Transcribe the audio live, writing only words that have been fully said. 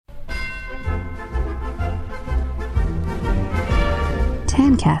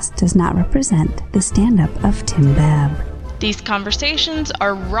TANcast does not represent the stand-up of Tim Babb. These conversations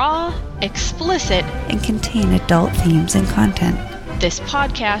are raw, explicit, and contain adult themes and content. This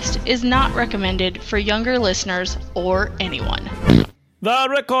podcast is not recommended for younger listeners or anyone. The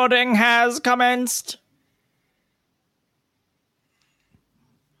recording has commenced.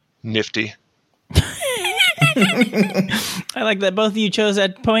 Nifty. I like that both of you chose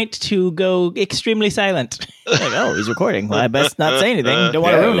that point to go extremely silent. Like, oh, he's recording. Well, I best not say anything. Don't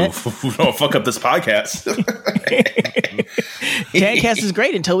want to ruin it. Don't fuck up this podcast. TANcast is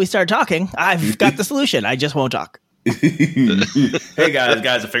great until we start talking. I've got the solution. I just won't talk. Hey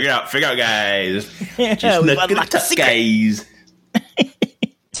guys, figure out, guys. Just look at the guys.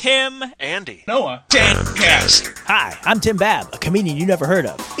 Tim, Andy, Noah, TANcast. Hi, I'm Tim Babb, a comedian you never heard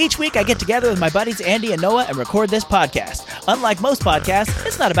of. Each week I get together with my buddies Andy and Noah and record this podcast. Unlike most podcasts,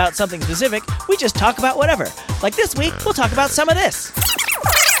 it's not about something specific. We just talk about whatever. Like this week, we'll talk about some of this.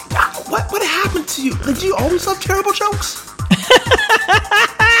 What happened to you? Like, do you always love terrible jokes?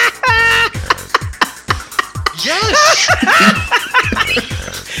 Yes.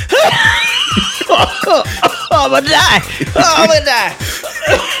 I'm gonna die.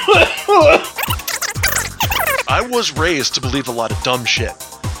 I was raised to believe a lot of dumb shit.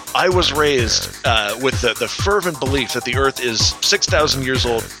 I was raised with the fervent belief that the Earth is 6,000 years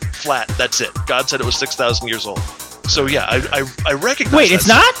old, flat. That's it. God said it was 6,000 years old. So yeah, I recognize. Wait, it's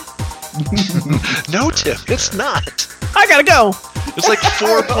not? No, Tim, it's not. I gotta go. It's like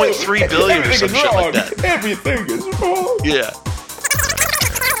 4.3 billion or some shit like that. Everything is wrong. Yeah.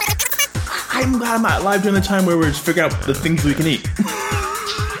 I'm glad I'm not alive during the time where we're just figuring out the things we can eat.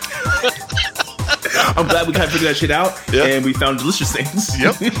 I'm glad we kind of figured that shit out, and we found delicious things.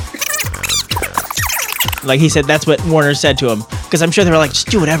 Yep. Like he said, that's what Warner said to him. Because I'm sure they were like, just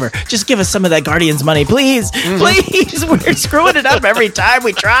do whatever. Just give us some of that Guardians money, please. Mm-hmm. Please. We're screwing it up every time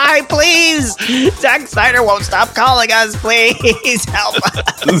we try. Please. Zack Snyder won't stop calling us. Please help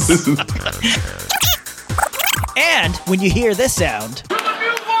us. And when you hear this sound,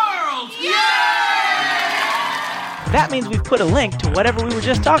 that means we've put a link to whatever we were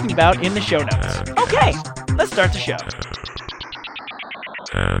just talking about in the show notes. Okay, let's start the show.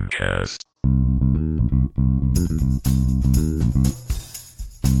 TANcast.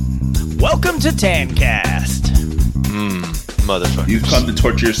 Welcome to TANcast. Motherfucker. You've come to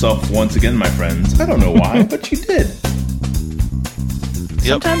torture yourself once again, my friends. I don't know why, but you did. Yep.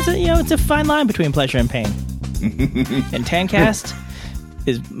 Sometimes, it's a fine line between pleasure and pain. And TANcast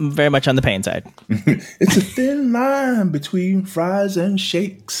is very much on the pain side. It's a thin line between fries and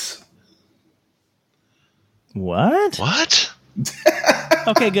shakes. What? What?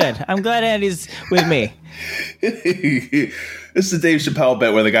 Okay, good. I'm glad Andy's with me. This is a Dave Chappelle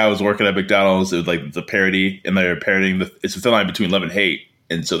bit where the guy was working at McDonald's. It was like the parody, and they're parodying it's a thin line between love and hate,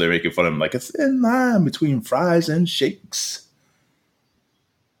 and so they're making fun of him like a thin line between fries and shakes.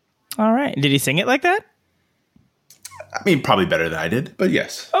 All right. Did he sing it like that? I mean, probably better than I did, but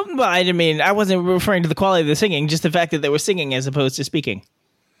yes. Oh, well, I wasn't referring to the quality of the singing, just the fact that they were singing as opposed to speaking.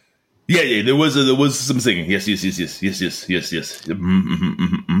 Yeah. There was some singing. Yes. Yeah.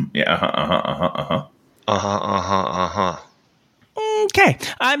 Okay.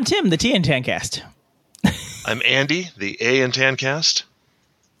 I'm Tim, the T in TANcast. I'm Andy, the A in TANcast.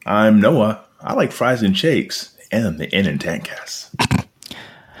 I'm Noah. I like fries and shakes, and I'm the N in TANcast.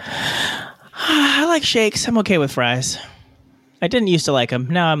 I like shakes. I'm okay with fries. I didn't used to like them.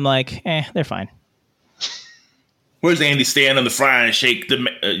 Now I'm like, they're fine. Where's Andy stand on the fry and shake,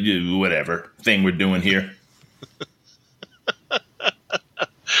 whatever thing we're doing here?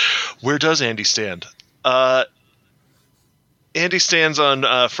 Where does Andy stand? Andy stands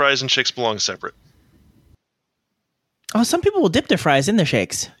on fries and shakes belong separate. Oh, some people will dip their fries in their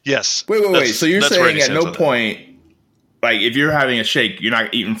shakes. Yes. Wait. So you're saying at no point, like, if you're having a shake, you're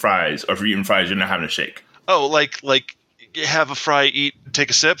not eating fries, or if you're eating fries, you're not having a shake? Oh, like have a fry, eat, take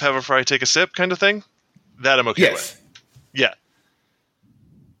a sip, have a fry, take a sip kind of thing? That I'm okay with. Yeah.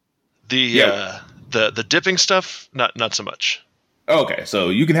 The dipping stuff, not so much. Okay, so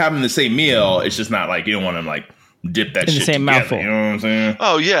you can have them in the same meal. It's just not like you don't want them like dip that in shit the same together, mouthful. You know what I'm saying?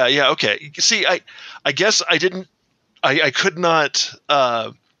 Oh yeah, okay. See, I guess I didn't. I could not.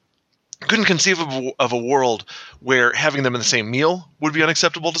 Couldn't conceive of a world where having them in the same meal would be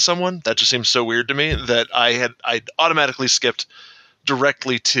unacceptable to someone. That just seems so weird to me that I'd automatically skipped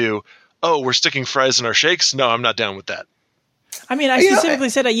directly to, oh, we're sticking fries in our shakes. No, I'm not down with that. I mean, I specifically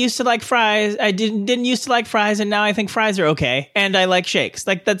said I used to like fries. I didn't used to like fries, and now I think fries are okay, and I like shakes.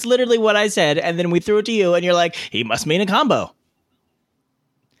 Like, that's literally what I said, and then we threw it to you, and you're like, he must mean a combo.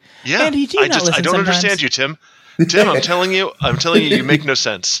 Yeah, Andy, do you not listen I don't sometimes? understand you, Tim. Tim, I'm telling you, you make no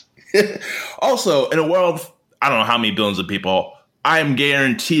sense. Also, in a world, I don't know how many billions of people, I am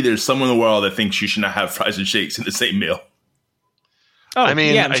guaranteed there's someone in the world that thinks you should not have fries and shakes in the same meal. Oh, I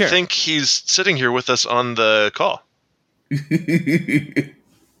mean, yeah, I'm sure. I think he's sitting here with us on the call.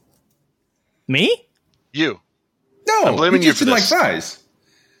 Me? You. No, I'm blaming he you just for didn't this. like fries.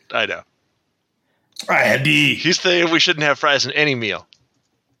 I know. Andy. He's saying we shouldn't have fries in any meal.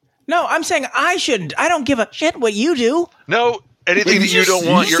 No, I'm saying I shouldn't. I don't give a shit what you do. No, anything Wait, that you don't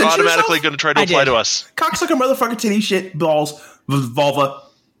want, you you're censored automatically yourself? going to try to I apply did. to us. Cocksucker, motherfucker, titty, shit, balls, vulva.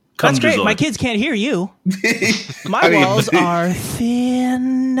 That's great. My kids can't hear you. My walls are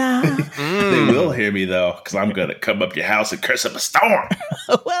thin. They will hear me, though, because I'm going to come up your house and curse up a storm.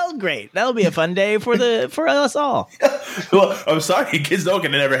 Well, great. That'll be a fun day for us all. Well, I'm sorry, kids don't get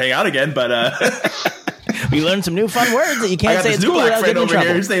to never hang out again, but We learned some new fun words that you I can't got say this at new school black without friend getting in over here.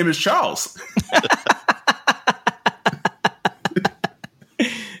 trouble. His name is Charles.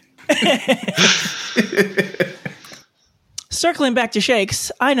 Circling back to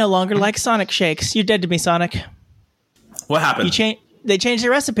shakes, I no longer like Sonic shakes. You're dead to me, Sonic. What happened? They changed the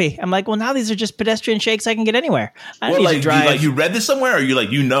recipe. I'm like, well, now these are just pedestrian shakes I can get anywhere. I don't need to drive. You read this somewhere,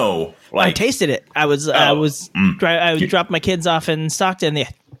 or I tasted it. I dropped my kids off in Stockton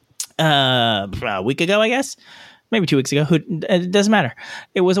a week ago, I guess, maybe 2 weeks ago. It doesn't matter.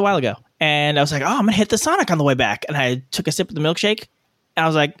 It was a while ago, and I was like, oh, I'm gonna hit the Sonic on the way back, and I took a sip of the milkshake. And I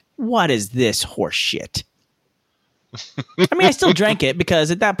was like, what is this horse shit? I mean, I still drank it because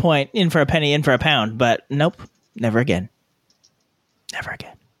at that point, in for a penny, in for a pound. But nope, never again. Never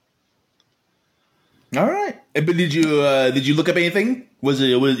again. All right. But did you look up anything?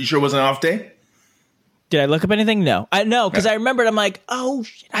 You sure it wasn't an off day? Did I look up anything? No. Because I remembered, I'm like, oh,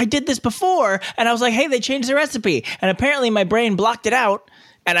 shit, I did this before. And I was like, hey, they changed the recipe. And apparently my brain blocked it out.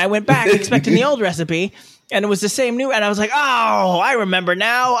 And I went back expecting the old recipe. And it was the same new. And I was like, oh, I remember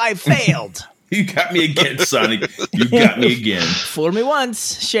now. I failed. You got me again, Sonic. You got me again. Fool me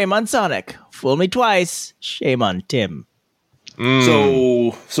once, shame on Sonic. Fool me twice, shame on Tim.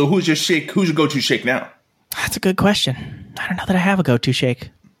 So who's your go-to shake now? That's a good question. I don't know that I have a go-to shake.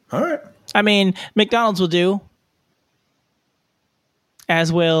 All right. I mean, McDonald's will do.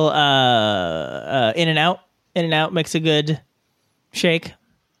 As will In-N-Out. In-N-Out makes a good shake.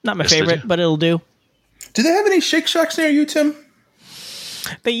 Not my favorite, but it'll do. Do they have any Shake Shacks near you, Tim?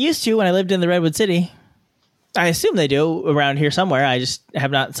 They used to when I lived in the Redwood City. I assume they do around here somewhere. I just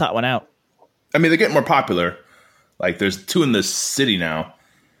have not sought one out. I mean, they're getting more popular. Like, there's 2 in the city now.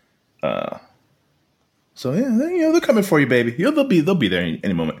 So yeah, they're coming for you, baby. They'll be there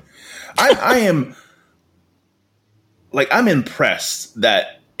any moment. I am I'm impressed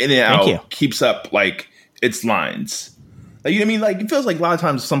that In-N-Out keeps up like its lines. Like, you know what I mean? Like, it feels like a lot of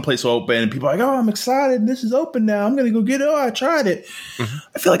times some place will open and people are like, oh, I'm excited. This is open now. I'm going to go get it. Oh, I tried it. Mm-hmm.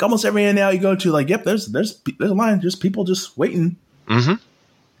 I feel like almost every In-N-Out you go to, like, yep, there's a line. Just people just waiting. Mm-hmm.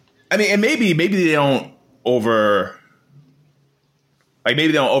 I mean, and maybe they don't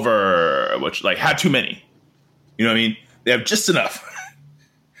have too many. You know what I mean? They have just enough.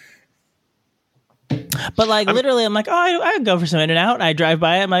 But literally, I'm like, oh, I would go for some In-N-Out. And I drive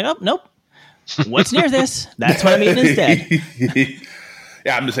by it. I'm like, oh, nope. What's near this? That's what I'm eating instead.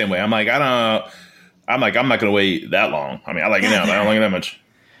 Yeah, I'm the same way. I'm not going to wait that long. I mean, I like it now. I don't like it that much.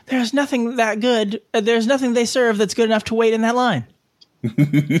 There's nothing that good. There's nothing they serve that's good enough to wait in that line.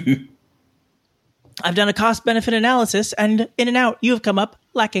 I've done a cost-benefit analysis, and In-N-Out, you have come up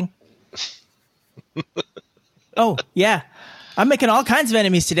lacking. Oh, yeah. I'm making all kinds of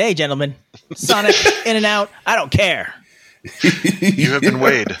enemies today, gentlemen. Sonic, In-N-Out, I don't care. You have been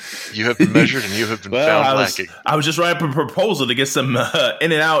weighed. You have been measured, and you have been found lacking. I was just writing a proposal to get some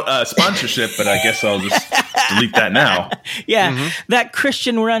In-N-Out sponsorship, but I guess I'll just delete that now. Yeah, that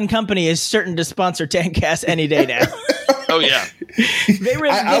Christian-run company is certain to sponsor TANcast any day now. Oh, yeah. They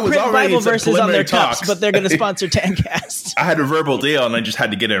print Bible verses on their cups, but they're going to sponsor TANcast. I had a verbal deal, and I just had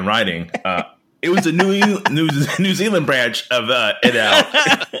to get it in writing. It was the New Zealand branch of In-N-Out.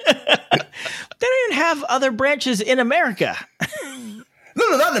 They don't even have other branches in America.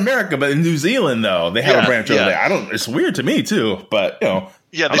 No, not in America, but in New Zealand, though. They have a branch over there. It's weird to me, too, but,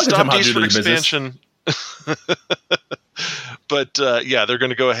 Yeah, they stopped eastward expansion. But, they're going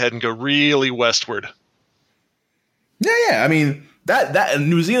to go ahead and go really westward. Yeah. I mean, that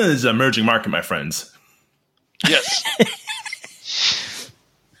New Zealand is an emerging market, my friends. Yes.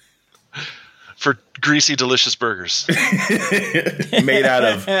 For greasy, delicious burgers. Made out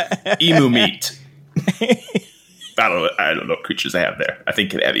of emu meat. I don't know what creatures they have there. I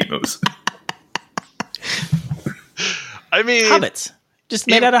think they have emus. I mean... Hobbits. Just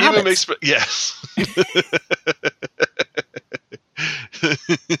made out of hobbits. Yes.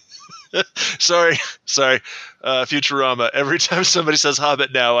 Sorry. Futurama. Every time somebody says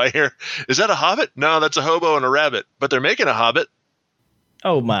Hobbit now, I hear, is that a Hobbit? No, that's a hobo and a rabbit. But they're making a Hobbit.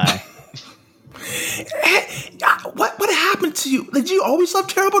 Oh, my. What happened to you? Did you always love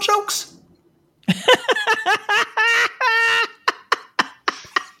terrible jokes?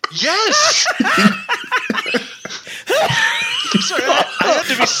 Yes! Sorry, I had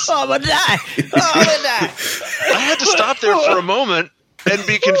to be... Oh, I'm gonna die. I had to stop there for a moment and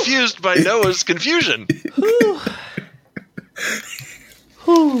be confused by Noah's confusion.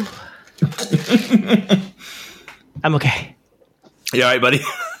 I'm okay. You all right, buddy?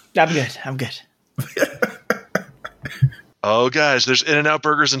 I'm good. Oh, guys, there's In-N-Out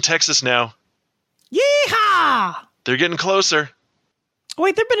Burgers in Texas now. Yeehaw! They're getting closer.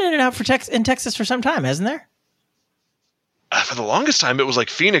 Wait, they've been In-N-Out in Texas for some time, hasn't there? For the longest time, it was like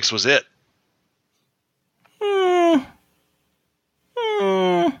Phoenix was it.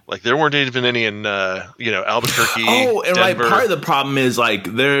 Like there weren't even any in Albuquerque. Oh, and Denver. part of the problem is like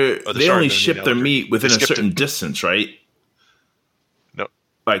they only ship their meat within a certain distance, right? No,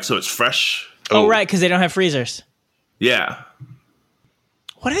 like so it's fresh. Oh, right, because they don't have freezers. Yeah.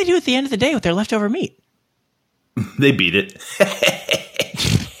 What do they do at the end of the day with their leftover meat? They beat it.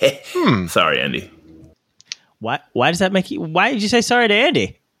 Sorry, Andy. Why does that make you? Why did you say sorry to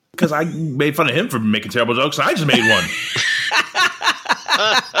Andy? Because I made fun of him for making terrible jokes, and I just made one.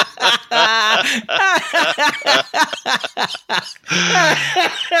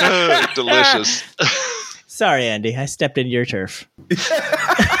 Delicious. Sorry, Andy. I stepped into your turf.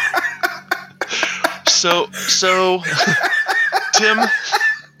 So, Tim.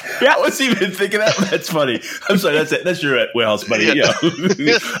 Yeah, I wasn't even thinking that. That's funny. I'm sorry. That's it. That's your warehouse, buddy. Yeah.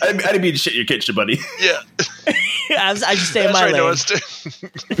 I didn't mean to shit your kitchen, buddy. Yeah. I just stay in my lane. Noah,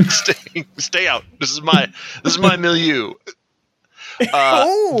 stay out. This is my milieu.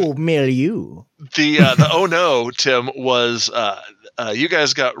 Milieu. The oh no, Tim, was you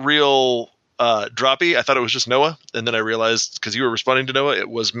guys got real droppy. I thought it was just Noah, and then I realized because you were responding to Noah, it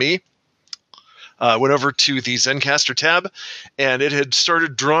was me. Went over to the Zencaster tab, and it had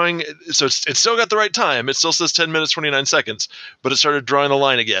started drawing. So it still got the right time. It still says 10 minutes, 29 seconds, but it started drawing the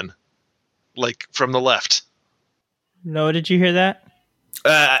line again, like from the left. Noah, did you hear that?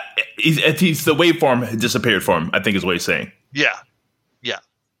 He's the waveform had disappeared for him, I think is what he's saying. Yeah.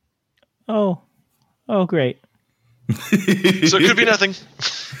 Oh, great. So it could be nothing.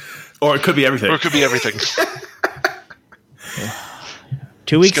 Or it could be everything.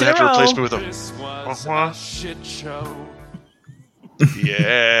 2 weeks in a row. Have to replace me with This was a shit show.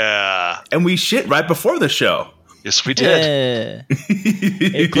 Yeah. And we shit right before the show. Yes, we did.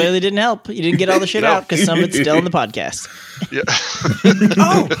 It clearly didn't help. You didn't get all the shit out because some of it's still in the podcast. Yeah.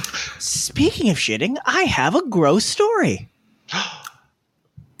 Oh, speaking of shitting, I have a gross story.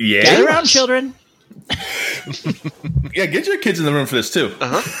 Yeah. Gather around, children. Yeah, get your kids in the room for this too.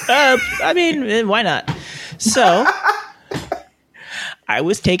 I mean, why not? So, I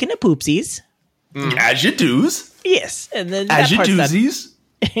was taking a poopsies. As you do's. Yes, and then As that you part's not- doozies.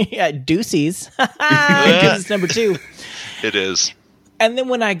 Yeah, doozies. Because it's number 2. It is. And then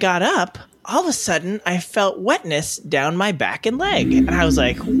when I got up, all of a sudden I felt wetness down my back and leg. And I was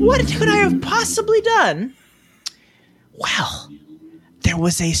like, what could I have possibly done? Well, there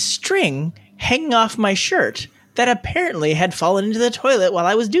was a string hanging off my shirt that apparently had fallen into the toilet while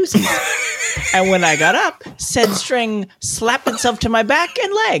I was doosing. And when I got up, said string slapped itself to my back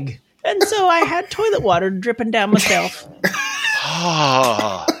and leg. And so I had toilet water dripping down myself.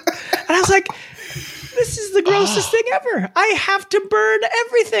 Oh. And I was like, this is the grossest thing ever. I have to burn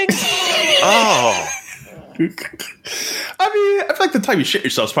everything. Oh. I mean, I feel like the time you shit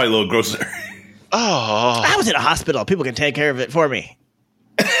yourself is probably a little grosser. Oh. I was in a hospital. People can take care of it for me.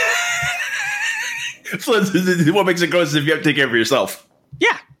 So what makes it gross is if you have to take care of it yourself.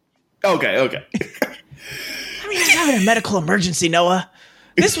 Yeah. Okay. I mean, I was having a medical emergency, Noah.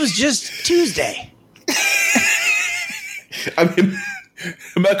 This was just Tuesday. I mean,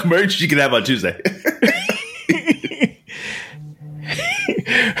 a medical emergency you can have on Tuesday.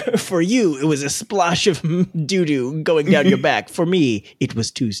 For you, it was a splosh of doo-doo going down your back. For me, it was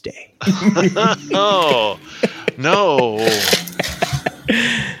Tuesday. Oh. No.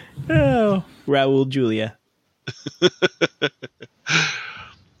 Oh, Raul Julia.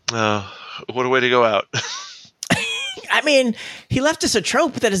 What a way to go out. I mean, he left us a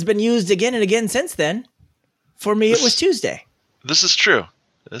trope that has been used again and again since then. For me, it was Tuesday. This is true.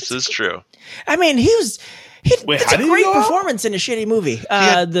 This is true. I mean, it's how a did he great go out? performance in a shitty movie.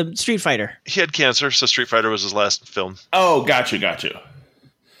 The Street Fighter. He had cancer, so Street Fighter was his last film. Oh, got you.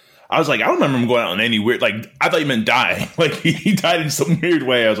 I was like, I don't remember him going out in any weird. Like, I thought he meant die. Like, he died in some weird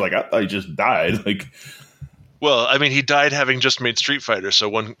way. I was like, I thought he just died. Like, well, I mean, he died having just made Street Fighter, so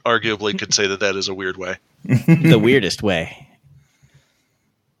one arguably could say that is a weird way. The weirdest way.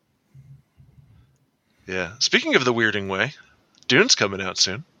 Yeah. Speaking of the weirding way, Dune's coming out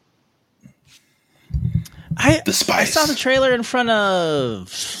soon. I spice. saw the trailer in front of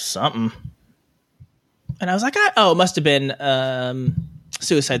something, and I was like, it must have been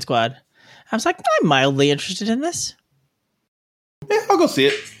Suicide Squad. I was like, I'm mildly interested in this. Yeah, I'll go see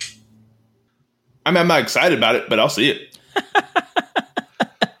it. I mean, I'm not excited about it, but I'll see it.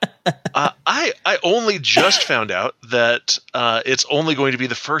 I only just found out that it's only going to be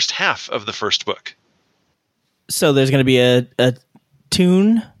the first half of the first book. So there's going to be a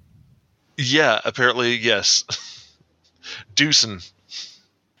tune? Yeah, apparently, yes. Deucin.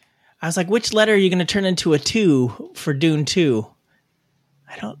 I was like, which letter are you going to turn into a 2 for Dune 2?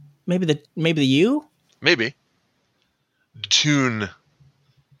 I don't... Maybe the U? Maybe. Tune.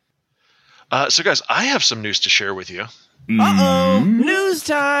 So, guys, I have some news to share with you. Uh-oh! News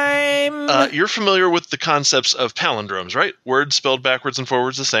time! You're familiar with the concepts of palindromes, right? Words spelled backwards and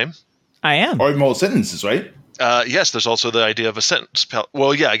forwards the same? I am. Or even whole sentences, right? Yes, there's also the idea of a sentence.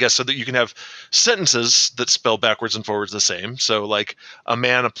 Well, yeah, I guess so that you can have sentences that spell backwards and forwards the same. So, like, a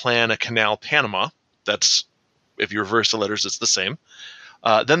man, a plan, a canal, Panama. That's, if you reverse the letters, it's the same.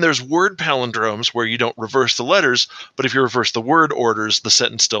 Then there's word palindromes where you don't reverse the letters, but if you reverse the word orders, the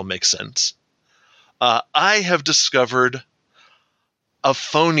sentence still makes sense. I have discovered a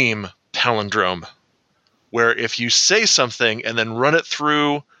phoneme palindrome where if you say something and then run it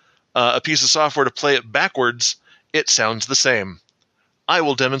through a piece of software to play it backwards, it sounds the same. I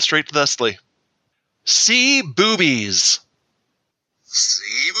will demonstrate thusly. See boobies.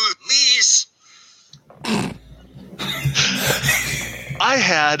 See boobies. I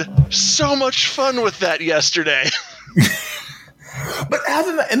had so much fun with that yesterday. But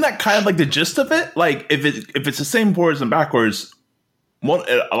isn't that kind of like the gist of it? Like, if it's the same forwards and backwards, won't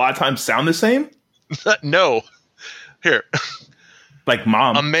it a lot of times sound the same? No. Here. Like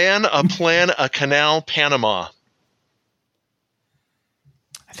mom. A man, a plan, a canal, Panama.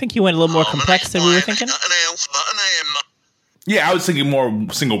 I think you went a little more complex than we were thinking. Yeah, I was thinking more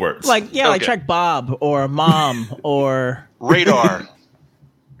single words. Like track Bob or mom or... Radar.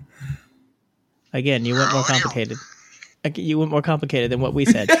 Again, you went more complicated. You went more complicated than what we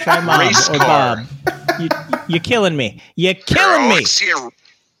said. Try mom Race or car. Bob. You're killing me. You're killing me.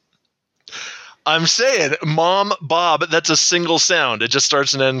 I'm saying, mom, Bob, that's a single sound. It just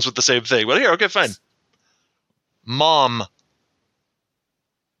starts and ends with the same thing. But here, okay, fine. Mom.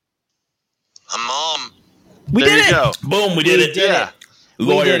 A mom. We there did you it. go. Boom, we did it. Yeah.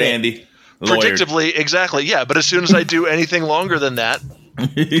 Lawyered, Andy. Lawyered. Predictably, exactly, yeah. But as soon as I do anything longer than that...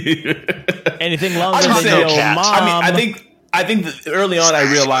 Anything longer I'm than saying, your mom. I mean, I think that early on I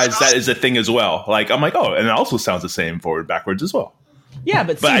realized that is a thing as well. Like, I'm like, oh, and it also sounds the same forward, backwards as well. Yeah,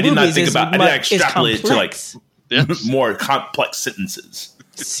 but I did not think about. I didn't extrapolate it to like more complex sentences.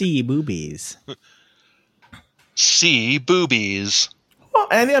 See boobies. See boobies. Well,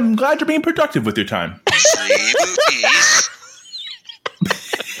 Andy, I'm glad you're being productive with your time. See boobies.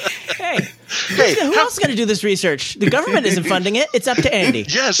 Hey, who else is going to do this research? The government isn't funding it. It's up to Andy.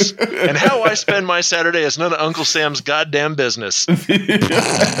 Yes, and how I spend my Saturday is none of Uncle Sam's goddamn business. With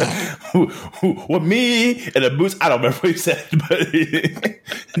me and a boots, I don't remember what he said, but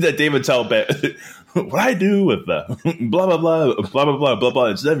that David Tell bit. What I do with blah blah blah blah blah blah blah blah.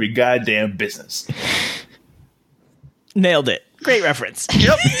 It's every goddamn business. Nailed it. Great reference.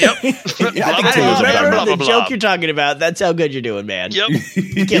 Yep. Yeah, I think I remember blah, the blah, joke blah. you're talking about. That's how good you're doing, man. Yep.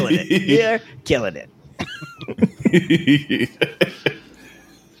 You're killing it. You're killing it.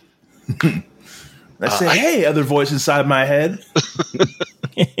 I say, hey, other voice inside my head.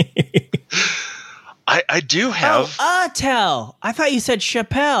 I do have... Tell. I thought you said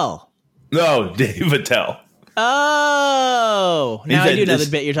Chappelle. No, David Tell. Oh. Now I said do know this-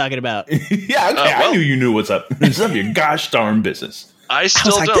 the bit you're talking about. Yeah, okay, I knew you knew what's up. It's none of your gosh darn business. I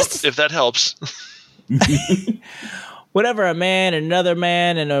still like, don't, this is- if that helps. Whatever a man and another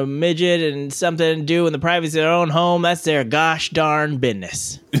man and a midget and something do in the privacy of their own home, that's their gosh darn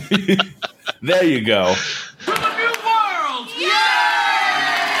business. There you go. For the new world!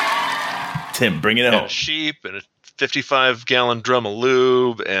 Yeah! Tim, bringing it And home. a sheep and a 55-gallon drum of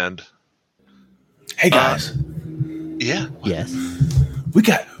lube and... Hey, guys. Yeah. Yes. We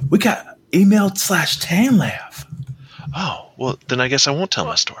got email/TANLAV. Oh, well, then I guess I won't tell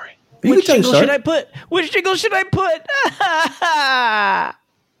my story. You Which can tell jingle your should I story. put? Which jingle should I put?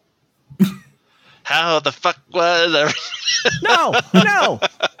 How the fuck was... No.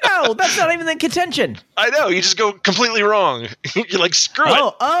 No, that's not even the contention. I know. You just go completely wrong. You're like, screw it.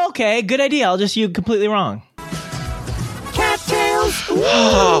 Oh, okay. Good idea. I'll just use completely wrong. Cattails.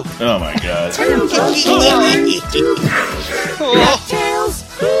 Oh, Oh my god. Cattails.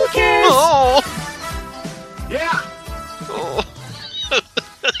 Who cares? oh. Yeah.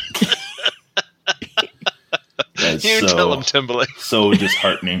 That's You so, tell him, Timberlake. so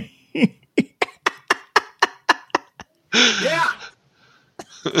disheartening. Yeah.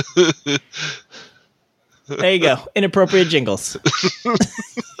 There you go. Inappropriate jingles.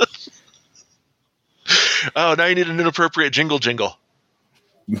 Oh, now you need an inappropriate jingle.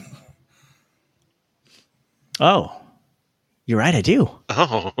 Oh, you're right. I do.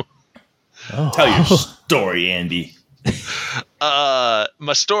 Oh. Tell your story, Andy.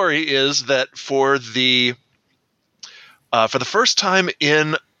 My story is that for the first time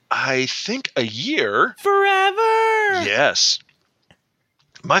in, I think, a year, Forever. yes,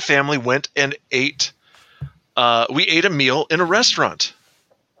 my family went and ate. We ate a meal in a restaurant.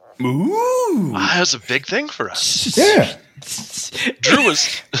 Ooh. That was a big thing for us. Yeah. Drew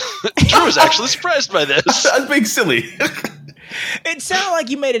was actually surprised by this. That's being silly. It sounded like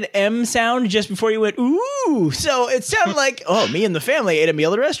you made an M sound just before you went, ooh. So it sounded like, oh, me and the family ate a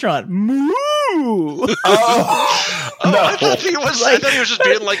meal at a restaurant. Moo. Oh, Oh, no. I thought he was just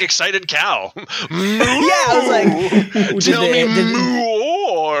being like excited cow. Moo. Yeah, I was like, Tell me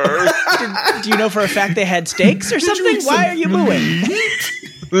more. do you know for a fact they had steaks or something? Why are you mooing?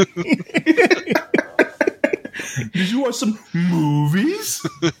 Did you watch some movies?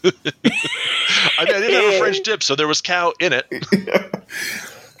 I didn't have a French dip, so there was cow in it.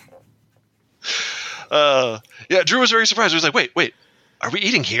 Yeah, Drew was very surprised. He was like, wait, are we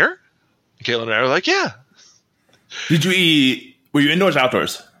eating here? And Caitlin and I were like, yeah. Did you eat? Were you indoors or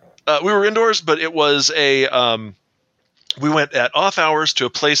outdoors? We were indoors, but it was a we went at off hours to a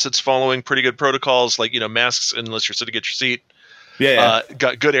place that's following pretty good protocols, like, masks unless you're sitting at your seat. Yeah.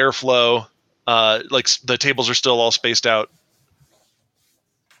 Got good airflow. Like the tables are still all spaced out.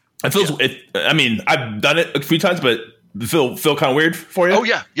 It feels. I mean, I've done it a few times, but it feel kind of weird for you. Oh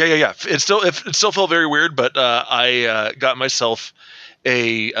yeah. It still felt very weird, but I got myself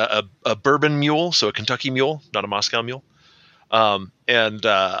a bourbon mule, so a Kentucky mule, not a Moscow mule. And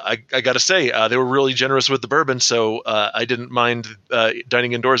I got to say, they were really generous with the bourbon, so I didn't mind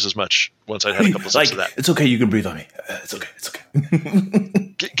dining indoors as much once I had a couple of sips of that. It's okay. You can breathe on me. It's okay.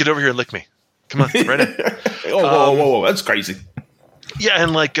 Get over here and lick me. Come on, right in. Whoa. That's crazy. Yeah,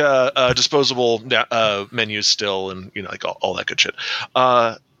 and like disposable menus still, and like all that good shit.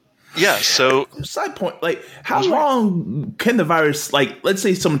 Yeah. So Side point, like, how long can the virus, like, let's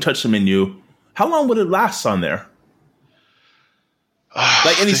say someone touched the menu, how long would it last on there?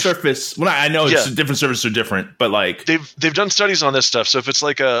 Like any surface. Well, I know it's different surfaces are different, but like they've done studies on this stuff. So if it's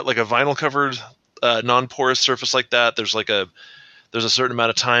like a vinyl covered non-porous surface like that, there's a certain amount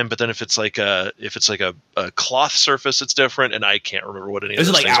of time. But then if it's like a cloth surface, it's different. And I can't remember what any of is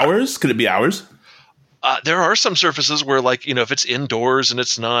it those like things hours? Could it be hours? There are some surfaces where, like, if it's indoors and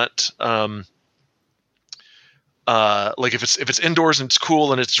it's not like if it's indoors and it's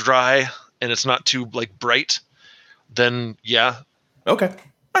cool and it's dry and it's not too like bright, then yeah. Okay.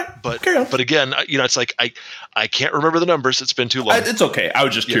 All right, But again, it's like I can't remember the numbers. It's been too long. It's okay. I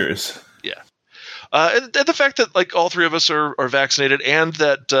was just curious. Yeah. And the fact that like all three of us are vaccinated, and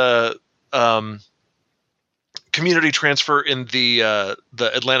that community transfer in the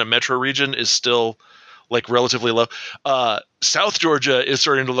Atlanta metro region is still like relatively low. South Georgia is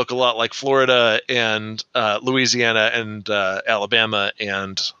starting to look a lot like Florida and Louisiana and Alabama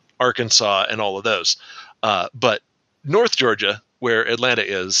and Arkansas and all of those. But North Georgia, where Atlanta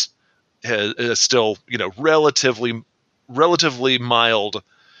is still, relatively mild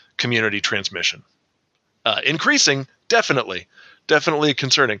community transmission. Increasing, definitely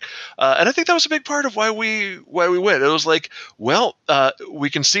concerning. And I think that was a big part of why we went. It was like, well, we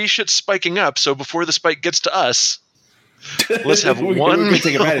can see shit spiking up, so before the spike gets to us, let's have one. We can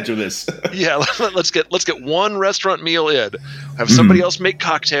take advantage of this. Yeah, let's get one restaurant meal in. Have somebody else make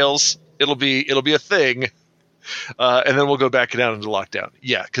cocktails. It'll be a thing. And then we'll go back down into lockdown.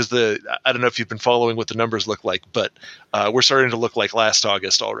 Yeah, because I don't know if you've been following what the numbers look like, but we're starting to look like last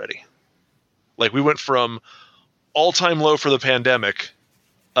August already. Like we went from all-time low for the pandemic,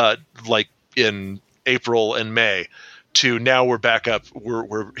 like in April and May, to now we're back up.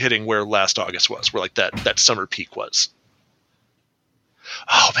 We're hitting where last August was. Where like that summer peak was.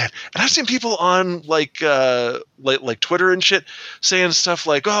 Oh man, and I've seen people on like Twitter and shit saying stuff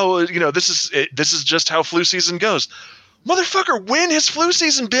like, "Oh, this is just how flu season goes." Motherfucker, when has flu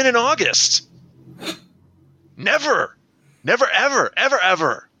season been in August? Never,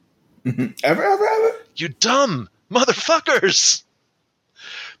 ever. Ever? You dumb motherfuckers.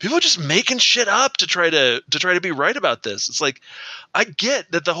 People are just making shit up to try to be right about this. It's like, I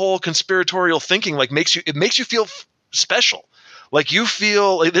get that the whole conspiratorial thinking like makes you feel special. Like you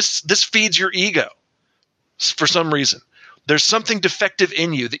feel like this feeds your ego for some reason. There's something defective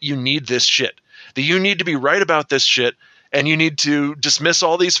in you that you need this shit. That you need to be right about this shit, and you need to dismiss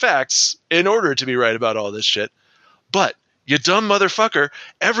all these facts in order to be right about all this shit. But you dumb motherfucker,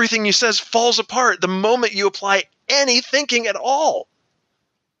 everything you says falls apart the moment you apply any thinking at all.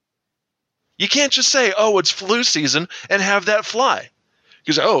 You can't just say, oh, it's flu season, and have that fly.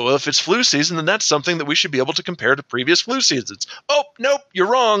 Because, oh, well, if it's flu season, then that's something that we should be able to compare to previous flu seasons. Oh, nope,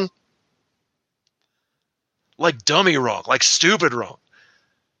 you're wrong. Like dummy wrong, like stupid wrong.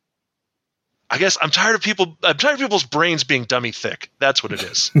 I guess I'm tired of people's brains being dummy thick. That's what it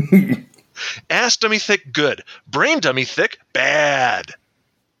is. Ass dummy thick, good. Brain dummy thick, bad.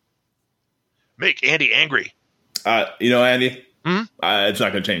 Make Andy angry. Andy, it's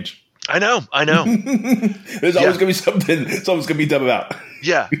not going to change. I know. There's always going to be something someone's going to be dumb about.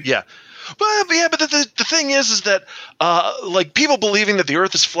 Yeah. But the thing is that like people believing that the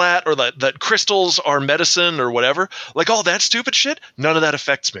earth is flat or that crystals are medicine or whatever, like all that stupid shit, none of that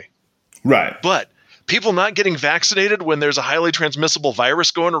affects me. Right. But people not getting vaccinated when there's a highly transmissible virus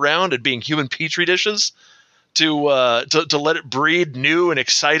going around and being human petri dishes to let it breed new and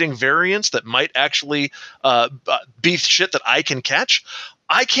exciting variants that might actually be shit that I can catch.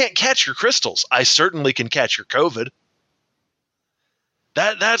 I can't catch your crystals. I certainly can catch your COVID.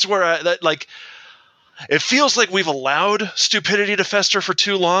 That's where it feels like we've allowed stupidity to fester for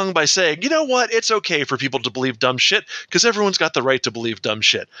too long by saying, you know what, it's okay for people to believe dumb shit because everyone's got the right to believe dumb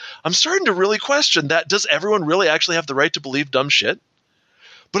shit. I'm starting to really question that. Does everyone really actually have the right to believe dumb shit?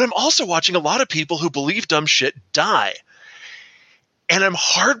 But I'm also watching a lot of people who believe dumb shit die. And I'm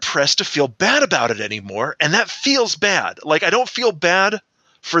hard pressed to feel bad about it anymore. And that feels bad. Like I don't feel bad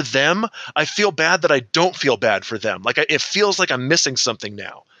for them. I feel bad that I don't feel bad for them. Like it feels like I'm missing something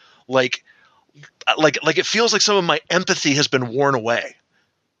now. Like it feels like some of my empathy has been worn away.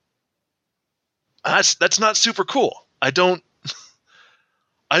 That's not super cool. I don't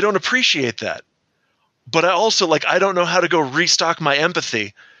appreciate that. But I also I don't know how to go restock my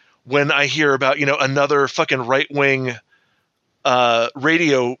empathy when I hear about, another fucking right-wing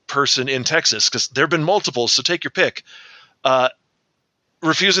radio person in Texas, because there have been multiples, so take your pick,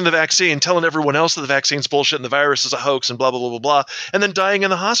 refusing the vaccine, telling everyone else that the vaccine's bullshit and the virus is a hoax and blah, blah, blah, blah, blah, and then dying in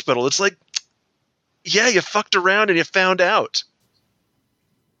the hospital. It's like, yeah, you fucked around and you found out.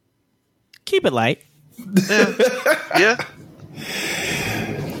 Keep it light. Yeah.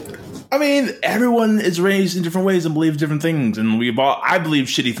 I mean, everyone is raised in different ways and believes different things, and I believed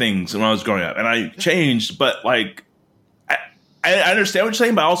shitty things when I was growing up, and I changed. But I understand what you're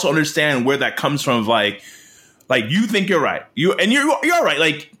saying, but I also understand where that comes from. Like you think you're right, you're right.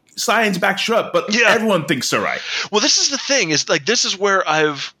 Like science backs you up, but everyone thinks they're right. Well, this is the thing. Is this is where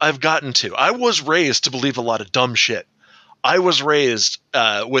I've gotten to. I was raised to believe a lot of dumb shit. I was raised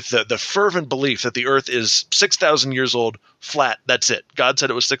with the fervent belief that the Earth is 6,000 years old, flat. That's it. God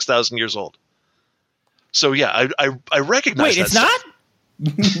said it was 6,000 years old. So yeah, I recognize. Wait, that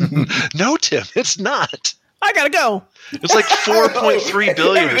it's not? No, Tim, it's not. I gotta go. It's like 4.3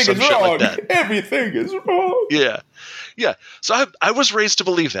 billion or some shit like that. Everything is wrong. Yeah. So I was raised to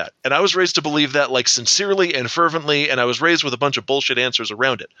believe that, and I was raised to believe that sincerely and fervently, and I was raised with a bunch of bullshit answers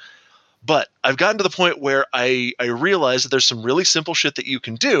around it. But I've gotten to the point where I realize that there's some really simple shit that you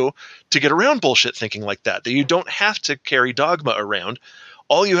can do to get around bullshit thinking like that you don't have to carry dogma around.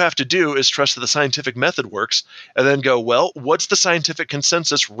 All you have to do is trust that the scientific method works and then go, well, what's the scientific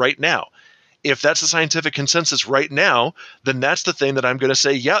consensus right now? If that's the scientific consensus right now, then that's the thing that I'm going to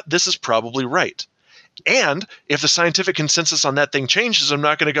say, yeah, this is probably right. And if the scientific consensus on that thing changes, I'm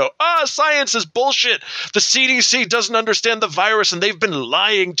not going to go, science is bullshit. The CDC doesn't understand the virus and they've been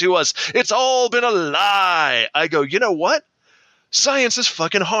lying to us. It's all been a lie. I go, you know what? Science is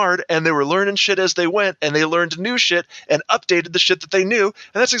fucking hard, and they were learning shit as they went, and they learned new shit and updated the shit that they knew,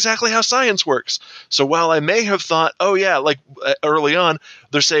 and that's exactly how science works. So while I may have thought, early on,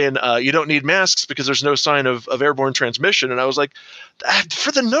 they're saying you don't need masks because there's no sign of airborne transmission, and I was like,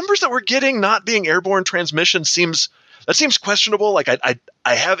 for the numbers that we're getting, not being airborne transmission seems questionable.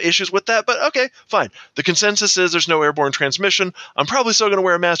 I have issues with that, but okay, fine. The consensus is there's no airborne transmission. I'm probably still going to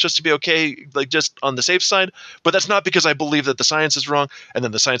wear a mask just to be okay, just on the safe side. But that's not because I believe that the science is wrong, and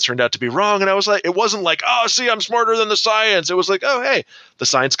then the science turned out to be wrong. And I was like, it wasn't like, see, I'm smarter than the science. It was like, oh, hey, the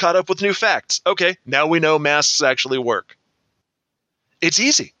science caught up with new facts. Okay, now we know masks actually work. It's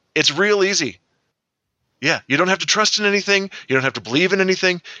easy. It's real easy. Yeah, you don't have to trust in anything. You don't have to believe in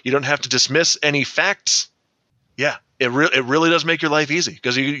anything. You don't have to dismiss any facts. Yeah, it really does make your life easy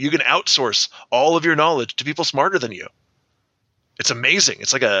because you can outsource all of your knowledge to people smarter than you. It's amazing.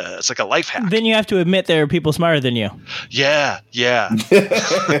 It's like a life hack. Then you have to admit there are people smarter than you. Yeah. No.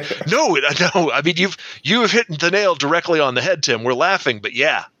 I mean, you have hit the nail directly on the head, Tim. We're laughing, but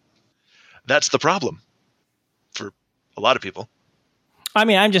yeah, that's the problem for a lot of people. I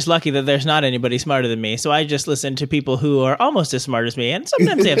mean, I'm just lucky that there's not anybody smarter than me, so I just listen to people who are almost as smart as me, and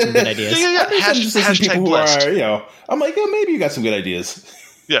sometimes they have some good ideas. Yeah. Hashtag blessed. I'm like, maybe you got some good ideas.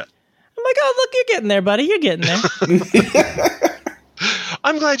 Yeah. I'm like, oh, look, you're getting there, buddy. You're getting there.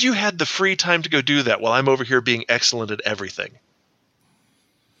 I'm glad you had the free time to go do that while I'm over here being excellent at everything.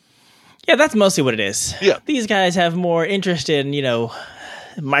 Yeah, that's mostly what it is. Yeah. These guys have more interest in,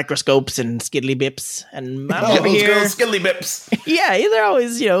 microscopes and skiddly bips, and I'm over here. Skiddly bips. Yeah, they're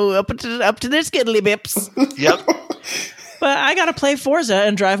always, up to their skiddly bips. Yep. But I gotta play Forza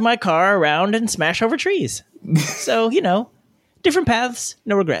and drive my car around and smash over trees. So, different paths,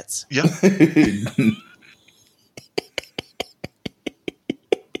 no regrets. Yep.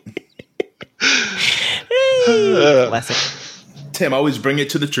 Classic. Tim, always bring it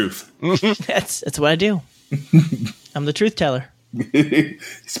to the truth. That's what I do. I'm the truth teller.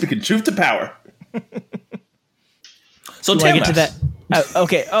 Speaking truth to power. So Tan get to that.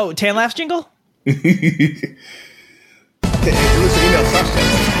 Okay. Oh, Tan Laughs jingle? It was an email /Tan.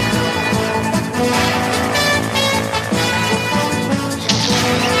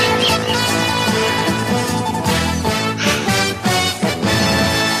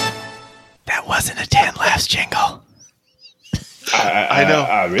 That wasn't a Tan Laughs jingle. I know.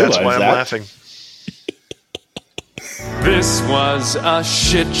 That's why I'm laughing. This was a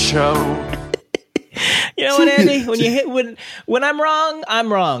shit show. You know what, Andy? When I'm wrong,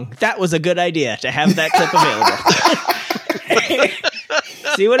 I'm wrong. That was a good idea to have that clip available.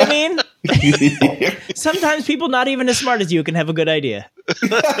 See what I mean? Sometimes people not even as smart as you can have a good idea.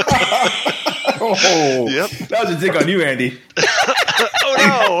 Oh, yep. That was a dig on you, Andy. Oh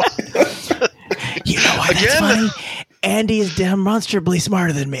no! You know why that's funny? Andy is demonstrably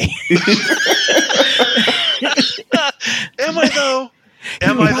smarter than me. Am I though?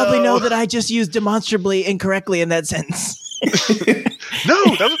 You probably know that I just used demonstrably incorrectly in that sentence.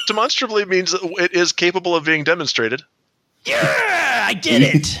 No, that demonstrably means that it is capable of being demonstrated. Yeah, I did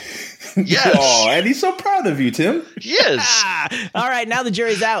it. Yes. Oh, Andy's so proud of you, Tim. Yes. All right, now the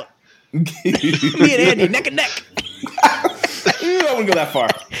jury's out. Me and Andy, neck and neck. I wouldn't go that far.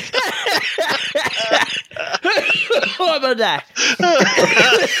 Oh, I'm gonna die.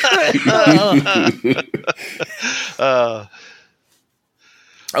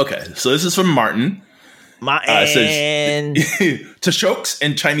 Okay, so this is from Martin. Martin. To jokes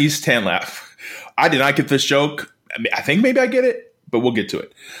and Chinese Tan laugh. I did not get this joke. I think maybe I get it, but we'll get to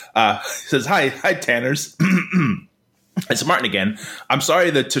it. Says, hi Tanners. It's Martin again. I'm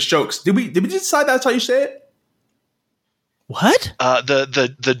sorry that to jokes. Did we decide that's how you say it? What? The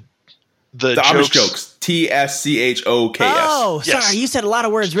Amish jokes. TSCHOKS. Oh, Yes. sorry. You said a lot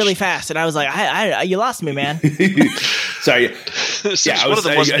of words really fast, and I was like, I you lost me, man. Sorry. Yeah, I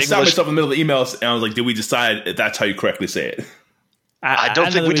stopped myself in the middle of the emails, and I was like, did we decide if that's how you correctly say it? I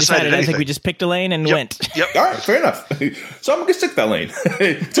don't think we decided anything. I think we just picked a lane and went. Yep. All right, fair enough. So I'm going to stick that lane.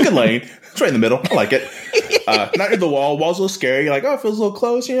 It's a good lane. It's right in the middle. I like it. Not near the wall. Wall's a little scary. You're like, oh, it feels a little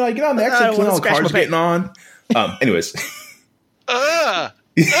close. You know, you get on the exit, all the cars getting on. Anyways. Oh,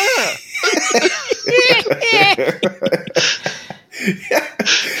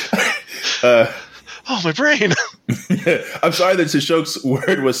 my brain. I'm sorry that Tashok's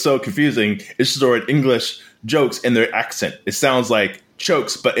word was so confusing. It's stored English jokes in their accent. It sounds like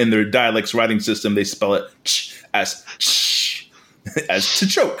chokes, but in their dialect's writing system, they spell it as to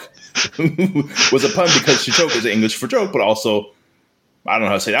choke. Was a pun because to choke is English for joke, but also, I don't know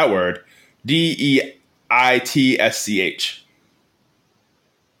how to say that word. DEITSCH.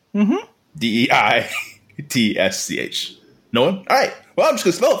 Mm-hmm. DEITSCH. No one? All right. Well, I'm just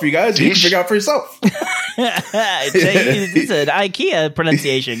going to spell it for you guys. You can figure it out for yourself. It's an IKEA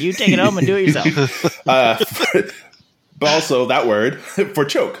pronunciation. You take it home and do it yourself. But also that word for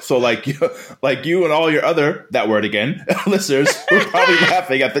choke. So like you and all your other, that word again, listeners were probably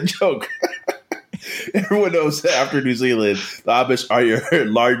laughing at the joke. Everyone knows that after New Zealand, the Amish are your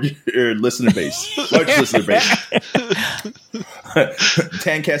largest listener base.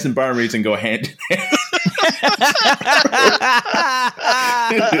 TANcast and barn raising go hand in hand.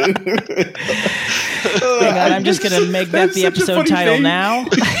 Hang on, I'm just going to make that the episode title now.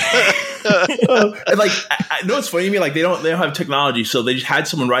 And like, I know it's funny to me. Like they don't have technology, so they just had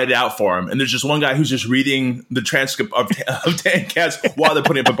someone write it out for them. And there's just one guy who's just reading the transcript of TANcast while they're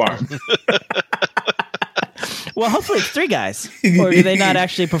putting up a barn. Well, hopefully it's 3 guys. Or do they not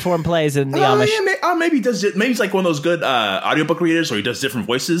actually perform plays in the Amish? Yeah, maybe he does it. Maybe it's like one of those good audiobook readers where he does different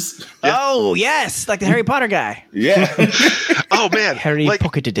voices. Yeah. Oh, yes. Like the Harry Potter guy. Yeah. Oh, man. Harry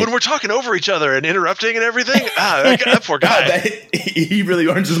pocketed it. When we're talking over each other and interrupting and everything, that poor guy. He really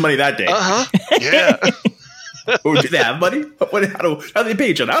earns his money that day. Uh-huh. Yeah. Or do they have money? How do they pay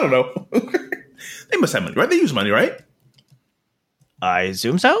each other? I don't know. They must have money, right? They use money, right? I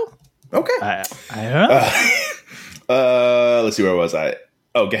assume so. Okay. I don't know. Let's see, where was I?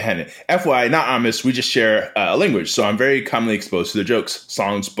 Oh, Gehenna. FYI, not Amish, we just share a language, so I'm very commonly exposed to their jokes,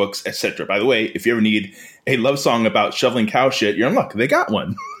 songs, books, etc. By the way, if you ever need a love song about shoveling cow shit, you're in luck. They got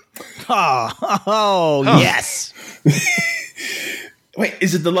one. Yes. Wait,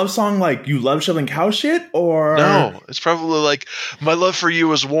 is it the love song like you love shoveling cow shit, or no? It's probably like my love for you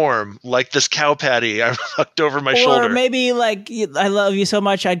is warm, like this cow patty I hucked over my shoulder. Or maybe like I love you so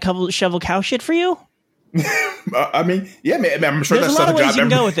much I'd shovel cow shit for you. I mean, yeah, I'm sure there's that's a lot of not a ways job. you can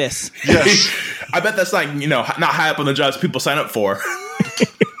go with this. Yes, I bet that's like not high up on the jobs people sign up for.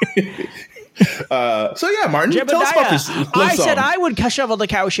 So yeah, Martin, tell us about this love song. Said I would shovel the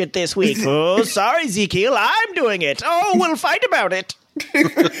cow shit this week. Oh, sorry, Ezekiel, I'm doing it. Oh, we'll fight about it.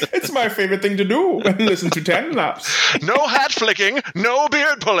 It's my favorite thing to do. Listen to Tan Laps. no hat flicking, no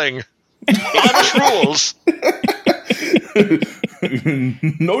beard pulling. Amish rules.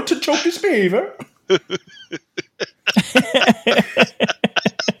 No to choke his behavior.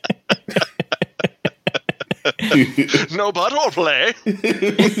 No butthole play.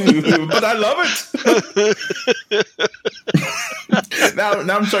 But I love it.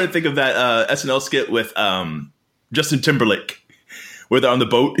 now I'm starting to think of that SNL skit with Justin Timberlake, where they're on the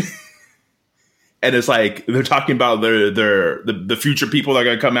boat, and it's like they're talking about the future people that are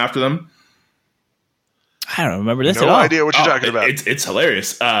going to come after them. I don't remember this at all. No idea what you're talking about. It's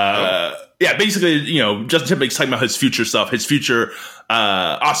hilarious. Yeah, basically, Justin Timberlake's talking about his future self, his future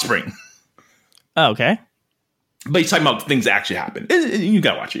offspring. Oh, okay. But he's talking about things that actually happen. You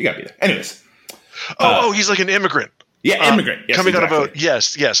gotta watch it. You gotta be there. Anyways. He's like an immigrant. Yeah, immigrant. Yes, coming exactly. on a boat.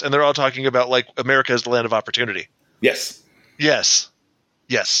 Yes. And they're all talking about like America is the land of opportunity. Yes.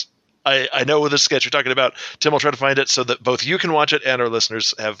 I know the sketch you're talking about. Tim will try to find it so that both you can watch it and our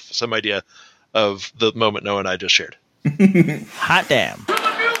listeners have some idea of the moment Noah and I just shared. Hot damn.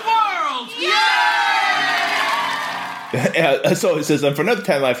 So it says, for another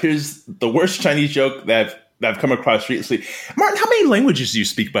 10 life, here's the worst Chinese joke that I've come across recently. Martin, how many languages do you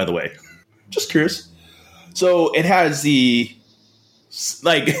speak, by the way? Just curious. So it has and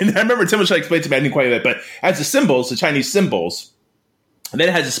I remember Tim was trying to explain to me, I didn't quite get it, but it has the symbols, the Chinese symbols, and then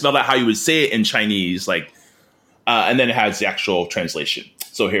it has to spell out how you would say it in Chinese, and then it has the actual translation.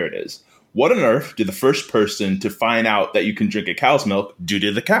 So here it is. What on earth did the first person to find out that you can drink a cow's milk do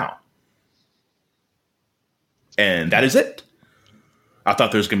to the cow? And that is it. I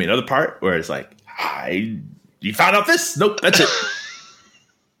thought there was going to be another part where it's like, you found out this? Nope, that's it.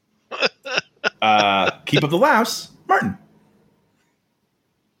 Keep up the laughs, Martin.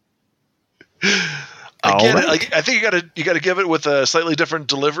 I get it. I think you gotta give it with a slightly different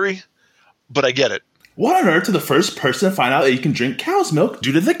delivery, but I get it. What on earth did the first person to find out that you can drink cow's milk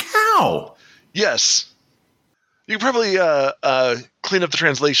due to the cow? Yes. You can probably clean up the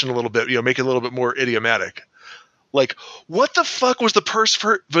translation a little bit, make it a little bit more idiomatic. Like, what the fuck was the first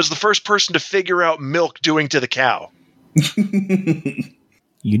person to figure out milk doing to the cow?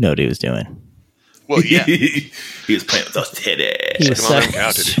 You know what he was doing. Well, yeah. He was playing with those titties. He was Come on, cow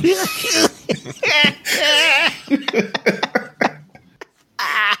titties.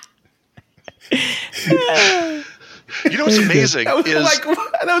 You know what's amazing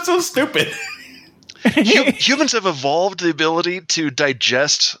that was so stupid. Humans have evolved the ability to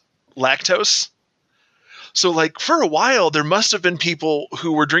digest lactose. So, for a while, there must have been people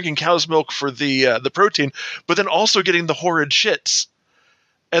who were drinking cow's milk for the protein, but then also getting the horrid shits.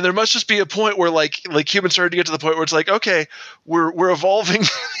 And there must just be a point where, humans started to get to the point where it's like, okay, we're evolving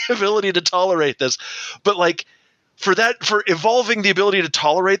the ability to tolerate this, but for evolving the ability to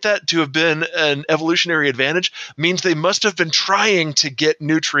tolerate that to have been an evolutionary advantage means they must have been trying to get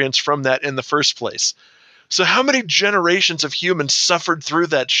nutrients from that in the first place. So, how many generations of humans suffered through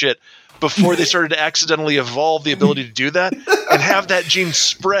that shit before they started to accidentally evolve the ability to do that and have that gene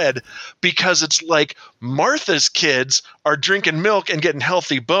spread, because it's like Martha's kids are drinking milk and getting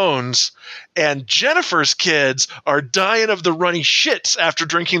healthy bones, and Jennifer's kids are dying of the runny shits after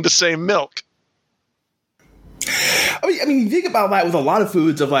drinking the same milk. I mean, think about that with a lot of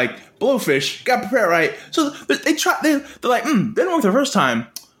foods of blowfish, got prepared right. So they try. They're like, they didn't work the first time.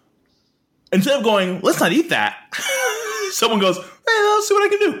 Instead of going, let's not eat that. Someone goes, hey, let's see what I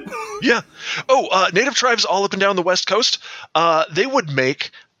can do. Yeah. Oh, native tribes all up and down the West Coast, they would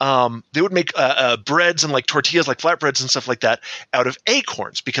make breads and like tortillas, like flatbreads and stuff like that, out of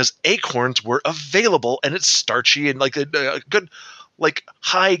acorns because acorns were available and it's starchy and like a good, like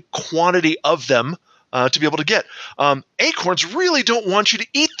high quantity of them to be able to get. Acorns really don't want you to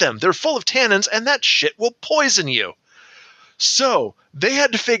eat them. They're full of tannins and that shit will poison you. So they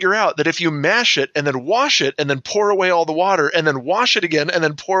had to figure out that if you mash it and then wash it and then pour away all the water and then wash it again and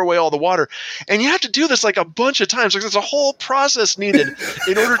then pour away all the water, and you have to do this like a bunch of times. Like there's a whole process needed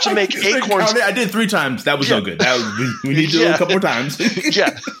in order to make acorns. I did 3 times. That was no good. We need to do it a couple more times.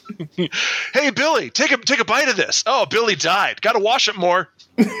 Yeah. Hey Billy, take a bite of this. Oh, Billy died. Got to wash it more.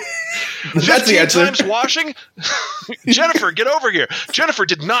 15 times washing? Jennifer, get over here. Jennifer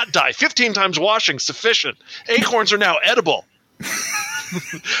did not die. 15 times washing, sufficient. Acorns are now edible.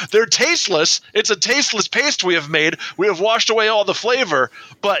 They're tasteless. It's a tasteless paste we have made. We have washed away all the flavor,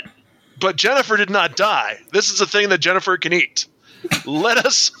 but Jennifer did not die. This is a thing that Jennifer can eat. Let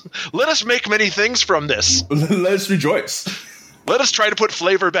us make many things from this. Let us rejoice. Let us try to put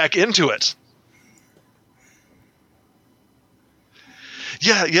flavor back into it.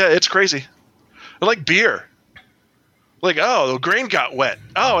 Yeah, it's crazy. I like beer. Like, oh, the grain got wet.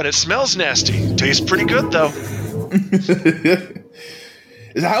 Oh, and it smells nasty. Tastes pretty good, though. Is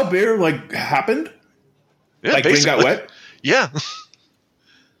that how beer, like, happened? Yeah, like, grain got wet? Yeah.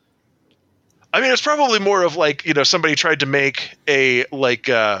 I mean, it's probably more of, like, somebody tried to make a, like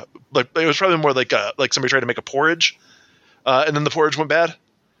it was probably more like somebody tried to make a porridge, and then the porridge went bad.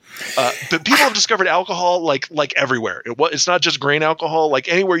 But people have discovered alcohol like everywhere. It's not just grain alcohol. Like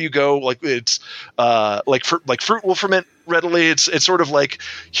anywhere you go, like it's like fruit will ferment readily. It's sort of like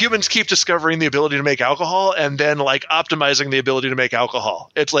humans keep discovering the ability to make alcohol and then like optimizing the ability to make alcohol.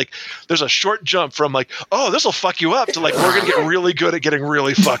 It's like there's a short jump from like, oh, this will fuck you up to like we're gonna get really good at getting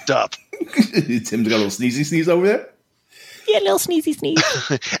really fucked up. Tim's got a little sneezy sneeze over there. Yeah, a little sneezy sneeze.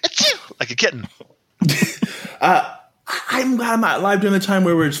 Like a kitten. I'm glad I'm not alive during the time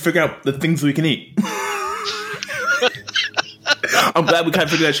where we're just figuring out the things we can eat. I'm glad we kind of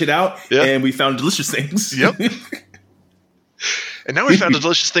figured that shit out, and we found delicious things. Yep. And now we found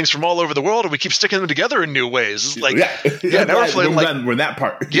delicious things from all over the world, and we keep sticking them together in new ways. It's like, now we're playing like we're in that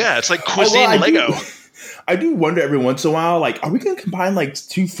part. Yeah, it's like cuisine Lego. I do wonder every once in a while, like, are we going to combine like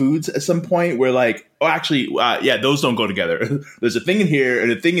 2 foods at some point? Where like, those don't go together. There's a thing in here and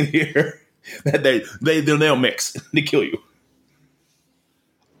a thing in here. They don't mix. They kill you.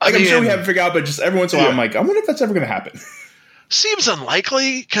 Like, I'm sure we haven't figured out, but just every once in a while, I'm like, I wonder if that's ever going to happen. Seems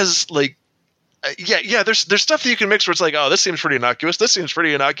unlikely because, like, there's stuff that you can mix where it's like, oh, this seems pretty innocuous. This seems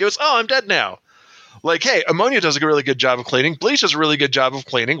pretty innocuous. Oh, I'm dead now. Like, hey, ammonia does a really good job of cleaning. Bleach does a really good job of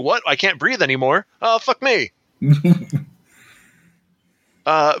cleaning. What? I can't breathe anymore. Oh, fuck me.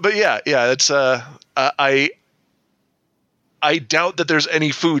 But it's I doubt that there's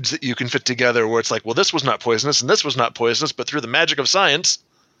any foods that you can fit together where it's like, well, this was not poisonous and this was not poisonous, but through the magic of science.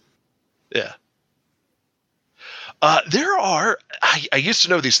 Yeah. There are, I used to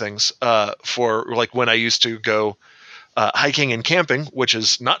know these things for like when I used to go hiking and camping, which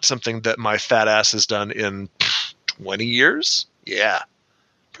is not something that my fat ass has done in 20 years. Yeah,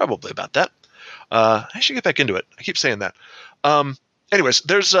 probably about that. I should get back into it. I keep saying that. Anyways,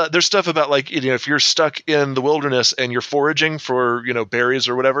 there's stuff about like, if you're stuck in the wilderness and you're foraging for, berries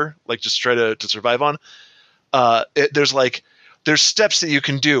or whatever, like just try to survive on, there's steps that you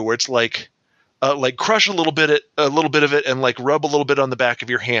can do where it's like crush a little bit of it and like rub a little bit on the back of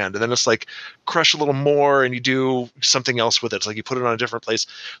your hand. And then it's like crush a little more and you do something else with it. It's like you put it on a different place.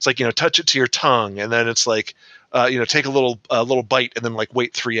 It's like, touch it to your tongue. And then it's like, take a little bite and then like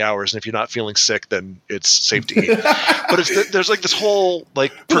wait 3 hours. And if you're not feeling sick, then it's safe to eat. But there's like this whole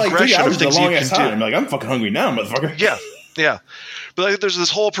like progression of things you can do. I'm like, I'm fucking hungry now, motherfucker. Yeah. But like, there's this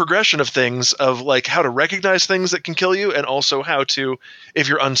whole progression of things of like how to recognize things that can kill you, and also how to, if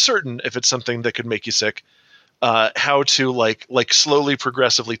you're uncertain if it's something that could make you sick, how to like slowly,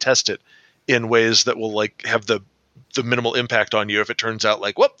 progressively test it in ways that will like have the minimal impact on you if it turns out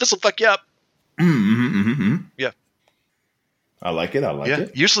like, whoop, this will fuck you up. Yeah. I like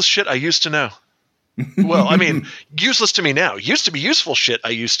it. Useless shit I used to know. Well, I mean, useless to me now. Used to be useful shit I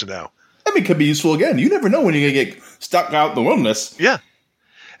used to know. I mean, it could be useful again. You never know when you're going to get stuck out in the wilderness. Yeah.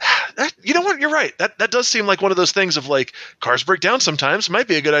 You know what? You're right. That does seem like one of those things of like, cars break down sometimes. Might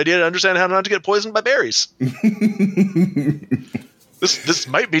be a good idea to understand how not to get poisoned by berries. This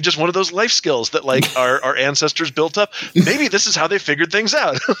might be just one of those life skills that like our ancestors built up. Maybe this is how they figured things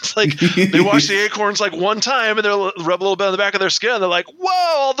out. It's like they wash the acorns like one time and they'll rub a little bit on the back of their skin. They're like,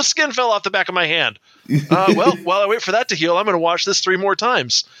 whoa, all the skin fell off the back of my hand. Well, while I wait for that to heal, I'm going to wash this 3 more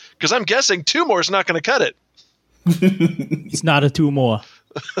times because I'm guessing 2 more is not going to cut it. It's not a 2 more.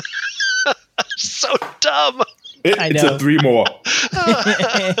 So dumb. It's a 3 more.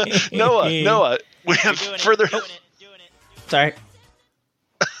 Noah, we have further. Doing it. Sorry.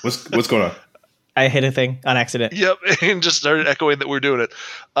 What's going on? I hit a thing on accident. Yep, and just started echoing that we're doing it.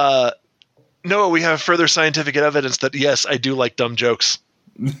 Noah, we have further scientific evidence that, yes, I do like dumb jokes.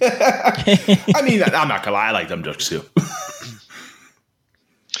 I mean, I'm not gonna lie, I like dumb jokes too.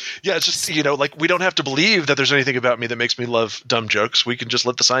 Yeah, it's just, like we don't have to believe that there's anything about me that makes me love dumb jokes. We can just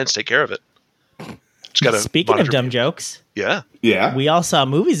let the science take care of it. Speaking of dumb jokes, yeah, we all saw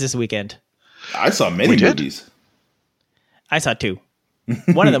movies this weekend. I saw many movies. I saw 2.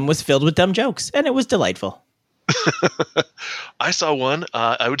 One of them was filled with dumb jokes, and it was delightful. I saw one.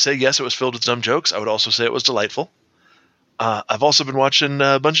 I would say, yes, it was filled with dumb jokes. I would also say it was delightful. I've also been watching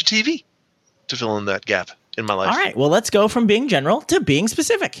a bunch of TV to fill in that gap in my life. All right. Well, let's go from being general to being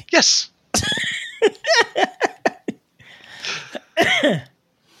specific. Yes.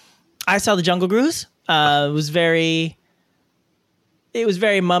 I saw The Jungle Cruise. It was very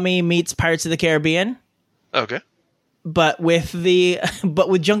Mummy meets Pirates of the Caribbean. Okay. But with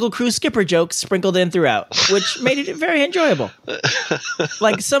Jungle Cruise skipper jokes sprinkled in throughout, which made it very enjoyable.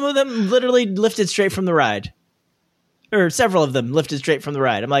 Like some of them literally lifted straight from the ride. Or several of them lifted straight from the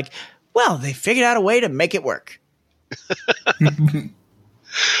ride. I'm like, well, they figured out a way to make it work. I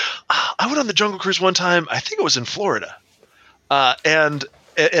went on the Jungle Cruise one time. I think it was in Florida. And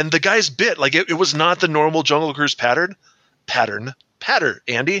the guy's bit, like it was not the normal Jungle Cruise pattern,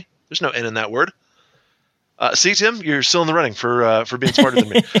 Andy. There's no N in that word. See, Tim, you're still in the running for being smarter than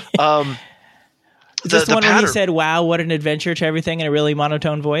me. Is this the one where he said, wow, what an adventure to everything in a really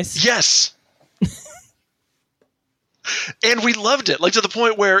monotone voice? Yes. And we loved it, like to the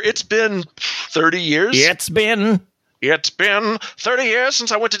point where it's been 30 years. It's been 30 years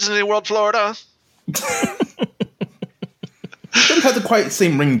since I went to Disney World, Florida. It doesn't have the quite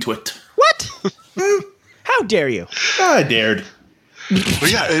same ring to it. What? How dare you? I dared.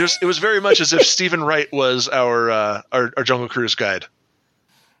 But yeah, it was very much as if Stephen Wright was our Jungle Cruise guide.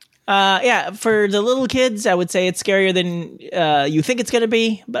 Yeah, for the little kids, I would say it's scarier than you think it's going to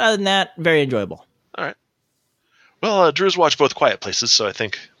be. But other than that, very enjoyable. All right. Well, Drew's watched both Quiet Places, so I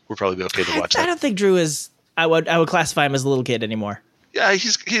think we'll probably be okay to watch that. I don't think Drew is. I would classify him as a little kid anymore. Yeah,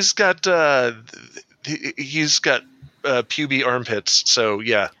 he's got puby armpits, so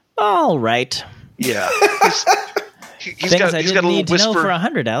yeah. All right. Yeah. He's got a little need to whisper know for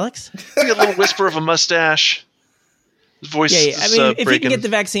 100, Alex. He's got a little whisper of a mustache. His voice. Yeah. I mean, if breaking. he can get the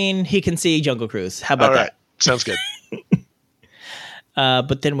vaccine, he can see Jungle Cruise. How about that? Sounds good.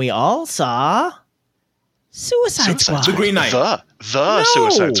 But then we all saw Suicide Squad. The Green Knight. The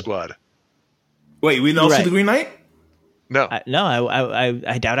Suicide Squad. Wait, we don't see The Green Knight? No.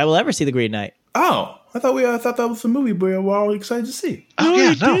 I doubt I will ever see The Green Knight. Oh, I thought that was a movie we're all excited to see. Oh,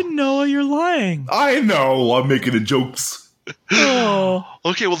 yeah, no. didn't know. You're lying. I know. I'm making the jokes. Oh.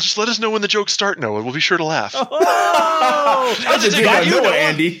 Okay, well, just let us know when the jokes start, Noah. We'll be sure to laugh. Oh, that's a dig on Noah,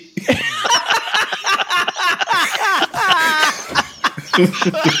 Andy.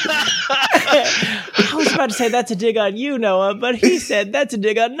 I was about to say that's a dig on you, Noah, but he said that's a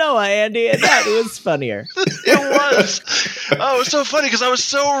dig on Noah, Andy, and that was funnier. It was. Oh, it was so funny because I was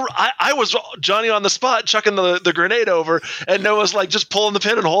Johnny on the spot chucking the grenade over, and Noah's like just pulling the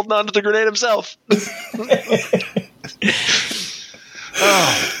pin and holding on to the grenade himself.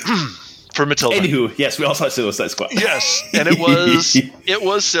 For Matilda. Anywho, yes, we all saw Suicide Squad. Yes, and it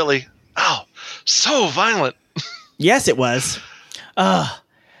was silly. Oh, so violent. Yes, it was. I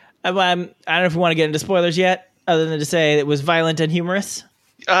don't know if we want to get into spoilers yet, other than to say it was violent and humorous.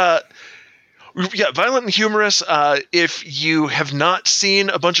 Yeah, violent and humorous. If you have not seen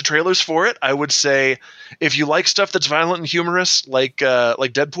a bunch of trailers for it, I would say if you like stuff that's violent and humorous, like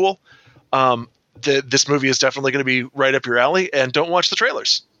Deadpool, this movie is definitely going to be right up your alley. And don't watch the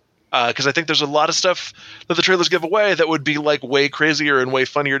trailers, because I think there's a lot of stuff that the trailers give away that would be like way crazier and way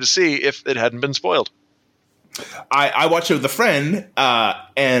funnier to see if it hadn't been spoiled. I watched it with a friend,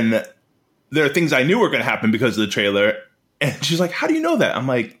 and there are things I knew were going to happen because of the trailer. And she's like, "How do you know that?" I'm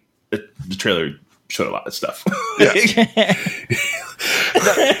like, "The trailer showed a lot of stuff." Yeah.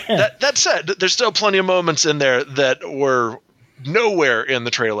 that said, there's still plenty of moments in there that were nowhere in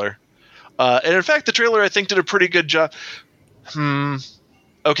the trailer. And in fact, the trailer, I think, did a pretty good job.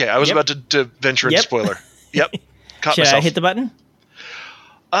 Okay, I was about to venture into spoiler. Yep. Should I hit the button?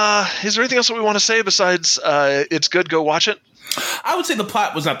 Is there anything else that we want to say besides it's good, go watch it? I would say the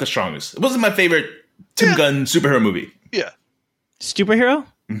plot was not the strongest. It wasn't my favorite Tim Gunn superhero movie. Yeah. Superhero?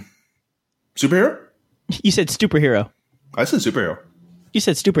 Superhero? You said superhero. I said superhero. You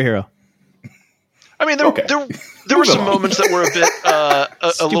said superhero. I mean, there were some moments that were a bit,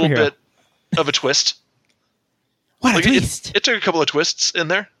 a little bit of a twist. What a twist! It took a couple of twists in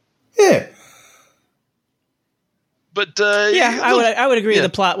there. Yeah. But I would agree. Yeah. The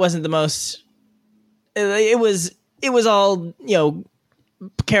plot wasn't the most. It was all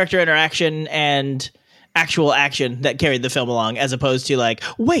character interaction and actual action that carried the film along, as opposed to like,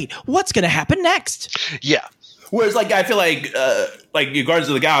 wait, what's going to happen next? Yeah. Whereas, like, I feel like Guardians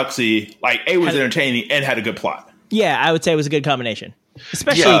of the Galaxy, like, A was entertaining and had a good plot. Yeah, I would say it was a good combination,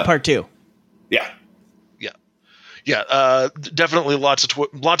 especially part 2. Yeah. Yeah, definitely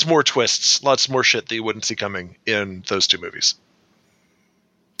lots more twists, lots more shit that you wouldn't see coming in those 2 movies.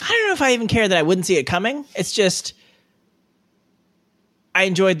 I don't know if I even care that I wouldn't see it coming. It's just I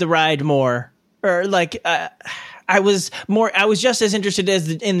enjoyed the ride more, or like I was just as interested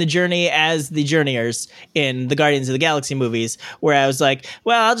in the journey as the journeyers in the Guardians of the Galaxy movies, where I was like,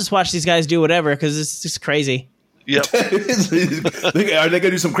 well, I'll just watch these guys do whatever because it's just crazy. Yep. Are they gonna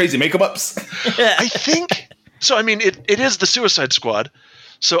do some crazy makeup ups? I think. So, I mean, it is the Suicide Squad.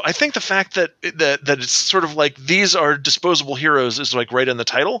 So I think the fact that it's sort of like these are disposable heroes is like right in the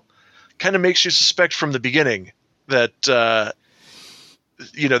title kind of makes you suspect from the beginning that, that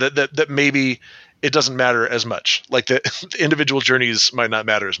maybe it doesn't matter as much. Like the individual journeys might not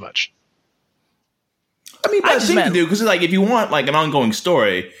matter as much. I mean, that's thing to do because like if you want like an ongoing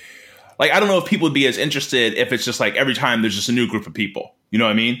story, like I don't know if people would be as interested if it's just like every time there's just a new group of people. You know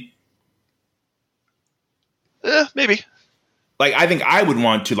what I mean? Maybe. Like, I think I would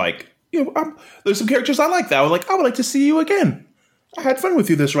want to, like, there's some characters I like that. I would like to see you again. I had fun with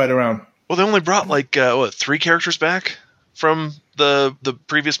you this ride around. Well, they only brought, like, 3 characters back from the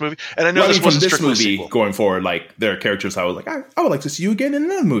previous movie? And I know this wasn't strictly a sequel. Going forward, like, there are characters I was like, I would like to see you again in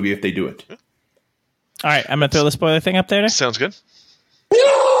another movie if they do it. All right, I'm going to throw the spoiler thing up there. Sounds good.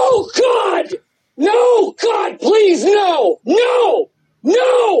 No, God! No, God, please, no! No!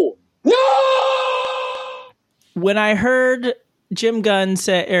 No! No! When I heard James Gunn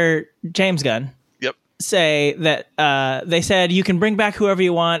say that they said you can bring back whoever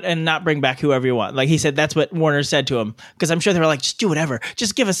you want and not bring back whoever you want. Like he said, that's what Warner said to him. Because I'm sure they were like, just do whatever.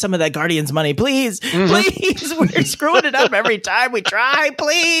 Just give us some of that Guardians money, please. Please. We're screwing it up every time we try.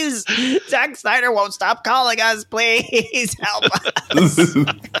 Please. Zack Snyder won't stop calling us. Please help us.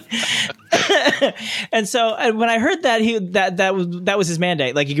 And so when I heard that, that was his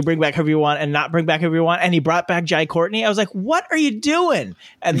mandate. Like you could bring back whoever you want and not bring back whoever you want. And he brought back Jai Courtney. I was like, what are you doing?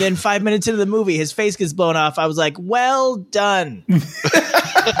 And then 5 minutes into the movie, his face gets blown off. I was like, well done.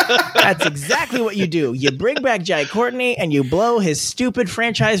 That's exactly what you do. You bring back Jai Courtney and you blow his stupid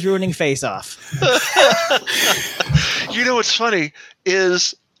franchise ruining face off. You know what's funny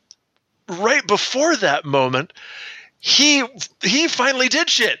is right before that moment, he finally did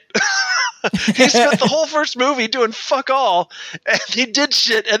shit. He spent the whole first movie doing fuck all, and he did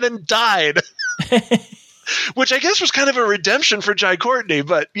shit and then died. Which I guess was kind of a redemption for Jai Courtney,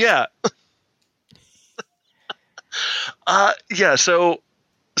 but yeah.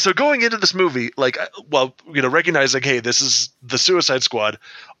 So going into this movie, like, well, recognizing, hey, this is the Suicide Squad,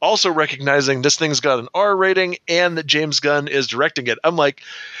 also recognizing this thing's got an R rating and that James Gunn is directing it. I'm like,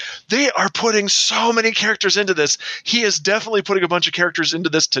 they are putting so many characters into this. He is definitely putting a bunch of characters into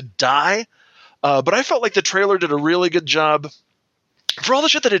this to die. But I felt like the trailer did a really good job. For all the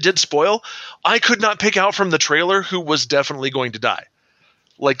shit that it did spoil, I could not pick out from the trailer who was definitely going to die.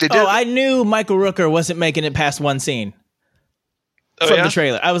 Like they did. Oh, I knew Michael Rooker wasn't making it past one scene from the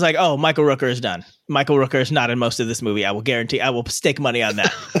trailer. I was like, oh, Michael Rooker is done. Michael Rooker is not in most of this movie. I will guarantee. I will stake money on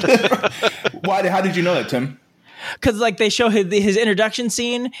that. Why? How did you know that, Tim? Because like they show his introduction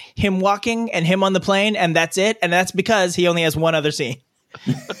scene, him walking and him on the plane, and that's it. And that's because he only has one other scene.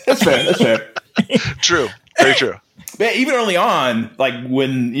 That's fair. That's fair. True. Very true. But even early on, like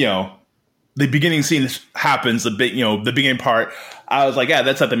when the beginning scene happens, the beginning part, I was like, yeah,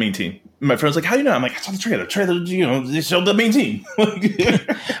 that's not the main team. My friend's like, how do you know? I'm like, I saw the trailer. They showed the main team.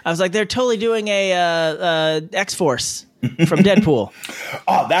 I was like, they're totally doing a X-Force from Deadpool.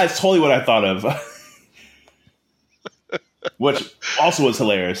 Oh, that's totally what I thought of. Which also was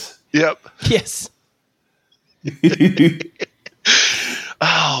hilarious. Yep. Yes.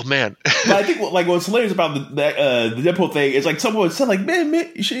 Oh man! But I think what's hilarious about the Deadpool thing is like someone said like, man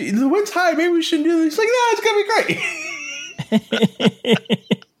the wind's high, maybe we shouldn't do this. It's like, no, it's gonna be great.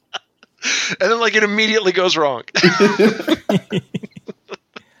 And then like it immediately goes wrong.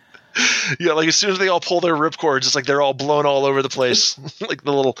 Yeah, like as soon as they all pull their ripcords, it's like they're all blown all over the place, like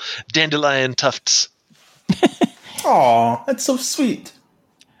the little dandelion tufts. Aw, that's so sweet.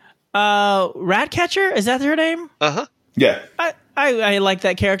 Ratcatcher, is that her name? Uh-huh. Yeah. I like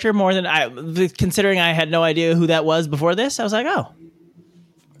that character more than considering I had no idea who that was before this. I was like, oh,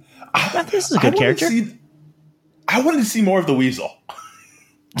 this is a good character. I wanted to see more of the Weasel.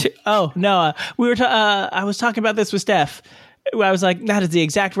 Oh no, I was talking about this with Steph. I was like, that is the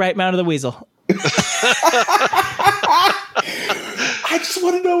exact right amount of the Weasel. I just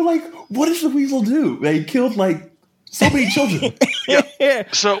want to know, like, what does the Weasel do? They killed like so many children. Yeah.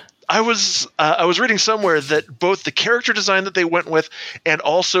 So I was reading somewhere that both the character design that they went with and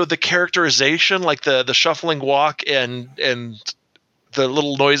also the characterization, like the shuffling walk and the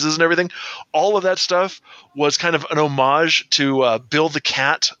little noises and everything, all of that stuff was kind of an homage to Bill the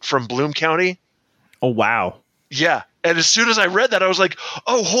Cat from Bloom County. Oh, wow. Yeah. And as soon as I read that, I was like,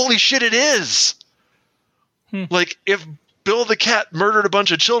 oh, holy shit, it is. Like, if Bill the Cat murdered a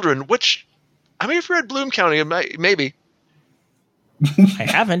bunch of children, which, I mean, if you read Bloom County, maybe. I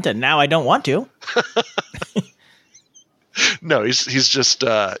haven't, and now I don't want to. No, he's just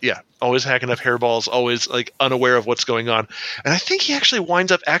always hacking up hairballs, always like unaware of what's going on. And I think he actually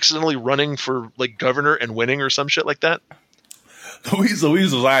winds up accidentally running for like governor and winning or some shit like that. The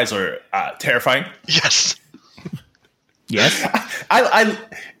Weasel's eyes are terrifying. Yes. Yes.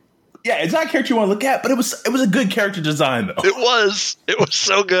 Yeah, it's not a character you want to look at, but it was a good character design though. It was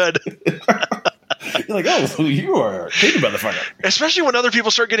so good. You're like, oh, so you are a creepy motherfucker. Especially when other people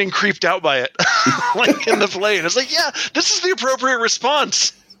start getting creeped out by it, like in the plane. It's like, yeah, this is the appropriate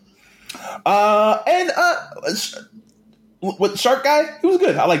response. What Shark guy? He was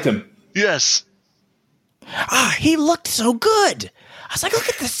good. I liked him. Yes. He looked so good. I was like, look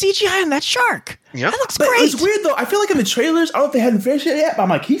at the CGI on that shark. Yeah, that looks But great. it's weird though. I feel like in the trailers, I don't know if they hadn't finished it yet, but I'm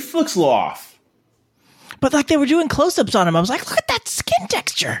like, he looks a little off. But like they were doing close-ups on him. I was like, look at that skin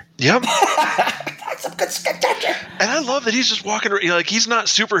texture. Yep. That's some good skin texture. And I love that he's just walking around, like he's not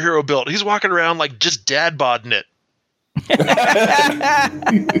superhero built. He's walking around like just dad bodding it.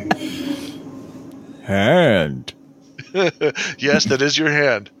 Hand. Yes, that is your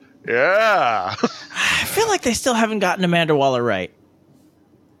hand. Yeah. I feel like they still haven't gotten Amanda Waller right.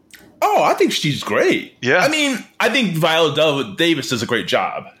 Oh, I think she's great. Yeah. I mean, I think Viola Davis does a great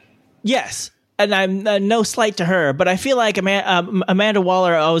job. Yes. And I'm no slight to her, but I feel like Amanda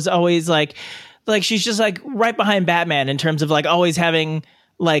Waller was always like she's just like right behind Batman in terms of like always having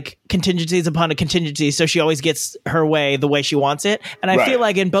like contingencies upon a contingency, so she always gets her way the way she wants it. And I feel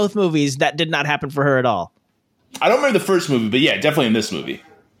like in both movies that did not happen for her at all. I don't remember the first movie, but yeah, definitely in this movie.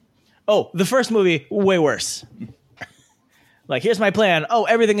 Oh, the first movie, way worse. Like, here's my plan. Oh,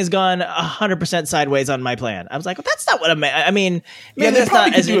 everything has gone 100% sideways on my plan. I was like, well, that's not what I mean. Yeah, they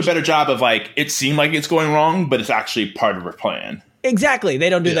probably could do a better job of like, it seemed like it's going wrong, but it's actually part of her plan. Exactly. They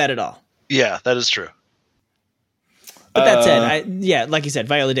don't do that at all. Yeah, that is true. But that said, like you said,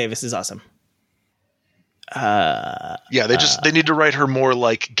 Viola Davis is awesome. Yeah, they need to write her more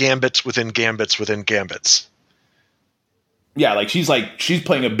like gambits within gambits within gambits. Yeah, like she's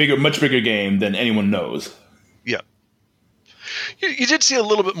playing a much bigger game than anyone knows. Yeah. You did see a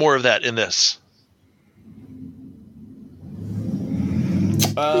little bit more of that in this.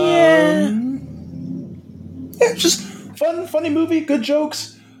 Yeah, just funny movie, good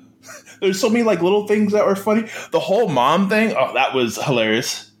jokes. There's so many like little things that were funny. The whole mom thing, oh, that was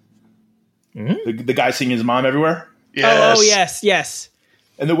hilarious. Mm-hmm. The guy seeing his mom everywhere. Yes. Oh yes.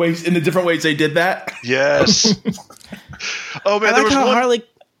 And in the different ways they did that. Yes. Oh man, there was Harley.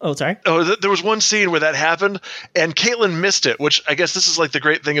 Oh, sorry. Oh, there was one scene where that happened, and Caitlin missed it, which I guess this is like the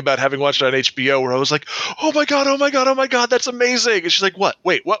great thing about having watched it on HBO, where I was like, oh my god, that's amazing. And she's like, what?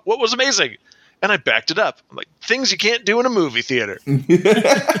 Wait, what was amazing? And I backed it up. I'm like, things you can't do in a movie theater. There's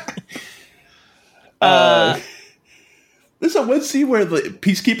a one scene where the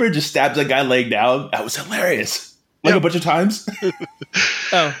peacekeeper just stabs a guy laying down. That was hilarious. Like a bunch of times.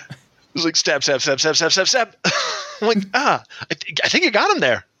 Oh. It was like stab. I'm like, I think you got him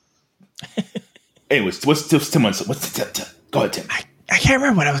there. Anyways, what's Tim? What's the tip? Go ahead, Tim. I can't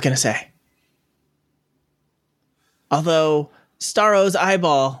remember what I was going to say. Although Starro's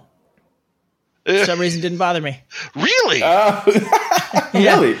eyeball, for some reason, didn't bother me. Really?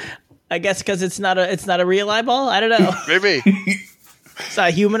 Really? I guess because it's not a real eyeball. I don't know. Maybe it's not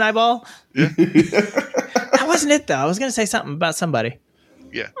a human eyeball. Yeah. That wasn't it though. I was going to say something about somebody.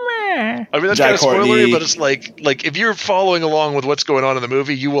 Yeah. I mean, that's kind of spoilery, but it's like if you're following along with what's going on in the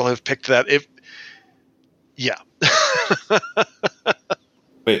movie, you will have picked that. Yeah.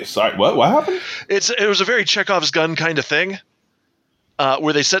 Wait, sorry. What happened? It was a very Chekhov's gun kind of thing.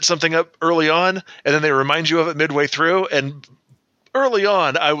 where they set something up early on and then they remind you of it midway through. And early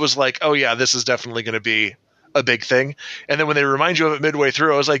on, I was like, oh yeah, this is definitely going to be a big thing. And then when they remind you of it midway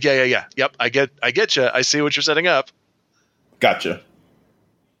through, I was like, yeah. Yep, I get you. I see what you're setting up. Gotcha.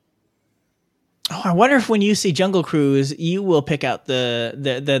 Oh, I wonder if when you see Jungle Cruise, you will pick out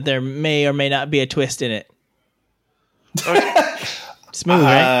the there may or may not be a twist in it. Okay. Smooth,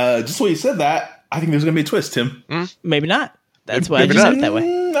 right? Just the way you said that, I think there's going to be a twist, Tim. Maybe not. That's why I just said it that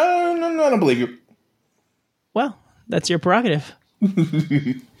way. No, I don't believe you. Well, that's your prerogative.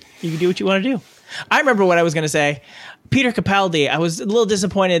 You can do what you want to do. I remember what I was going to say. Peter Capaldi, I was a little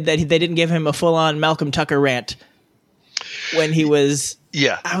disappointed that they didn't give him a full-on Malcolm Tucker rant when he was...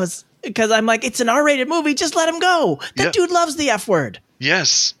 Yeah. Because I'm like, it's an R-rated movie, just let him go. That dude loves the F word.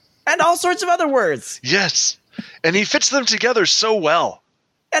 Yes. And all sorts of other words. Yes. And he fits them together so well.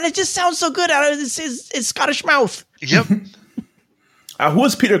 And it just sounds so good out of his Scottish mouth. Yep. Who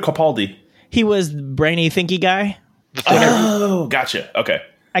was Peter Capaldi? He was the brainy, thinky guy. Oh, gotcha. Okay.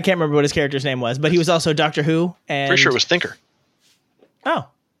 I can't remember what his character's name was, but he was also Doctor Who. And Pretty sure it was Thinker. Oh.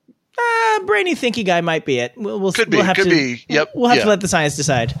 Brainy, thinky guy might be it. Could be. Yep. We'll have to let the science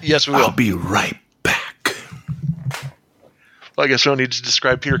decide. Yes, we will. I'll be right back. Well, I guess we don't need to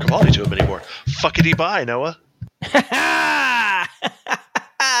describe Peter Capaldi to him anymore. Fuckity bye, Noah.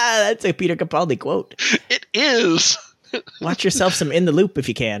 That's a Peter Capaldi quote. It is. Watch yourself some In the Loop if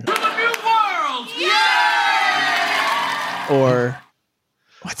you can. From a new world! Yeah! Or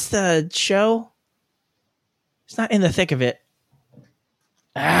what's the show? It's not In the Thick of It.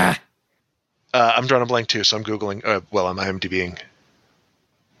 I'm drawing a blank too, so I'm Googling. I'm IMDbing.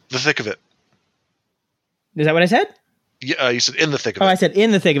 The Thick of It. Is that what I said? Yeah, you said In the Thick of It. Oh, I said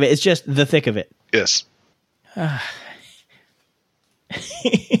In the Thick of It. It's just The Thick of It. Yes.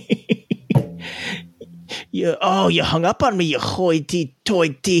 You hung up on me, you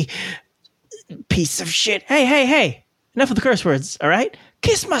hoity-toity piece of shit. Hey. Enough of the curse words, all right?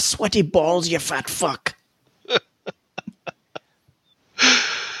 Kiss my sweaty balls, you fat fuck.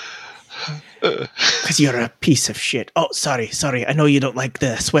 Because you're a piece of shit. Oh, sorry. I know you don't like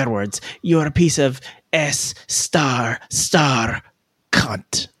the swear words. You're a piece of S***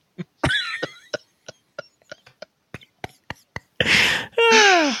 cunt.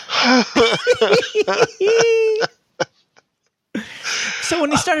 So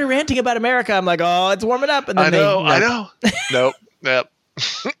when he started ranting about America, I'm like, oh, it's warming up. And then I know. Nope. Yep.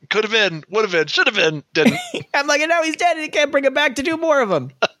 Could have been, would have been, should have been, didn't. I'm like, and now he's dead and he can't bring him back to do more of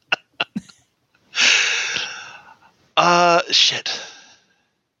them. Shit.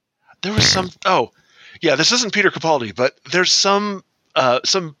 There was some. Oh, yeah. This isn't Peter Capaldi, but there's some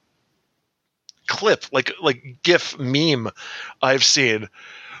clip, like GIF meme I've seen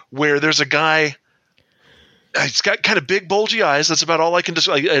where there's a guy. He's got kind of big, bulgy eyes. That's about all I can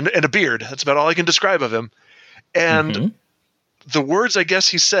describe, and a beard. That's about all I can describe of him. And the words, I guess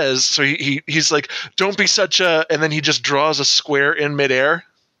he says. So he's like, "Don't be such a," and then he just draws a square in midair.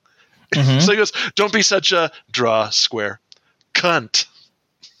 So he goes, "Don't be such a draw square, cunt."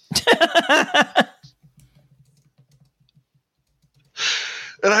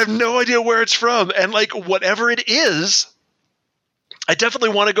 And I have no idea where it's from. And like, whatever it is, I definitely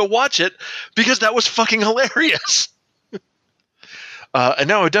want to go watch it because that was fucking hilarious. And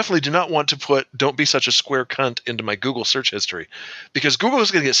now I definitely do not want to put "don't be such a square cunt" into my Google search history because Google is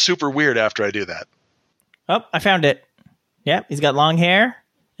going to get super weird after I do that. Oh, I found it. Yep, he's got long hair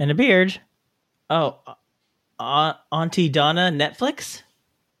and a beard. Oh, Auntie Donna Netflix?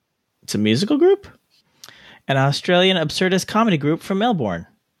 It's a musical group? An Australian absurdist comedy group from Melbourne.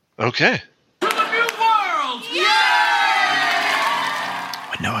 Okay. From a new world! Yeah!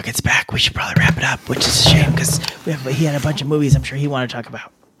 When Noah gets back, we should probably wrap it up, which is a shame because he had a bunch of movies I'm sure he wanted to talk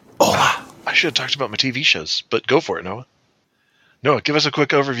about. I should have talked about my TV shows, but go for it, Noah. Noah, give us a quick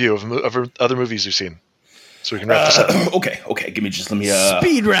overview of other movies you've seen so we can wrap this up. Okay. Let me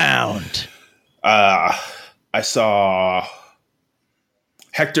Speed round. I saw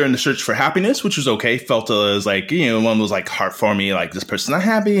Hector in the Search for Happiness, which was okay. Felt it was like, one of those like heart for me, like this person's not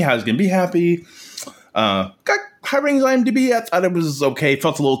happy, how's gonna be happy. Got high ratings on IMDb. I thought it was okay.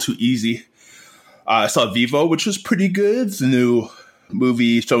 Felt a little too easy. I saw Vivo, which was pretty good. It's a new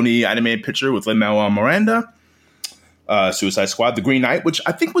movie, Sony animated picture with Lin-Manuel Miranda. Suicide Squad, The Green Knight, which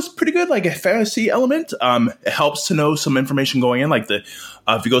I think was pretty good, like a fantasy element. It helps to know some information going in, like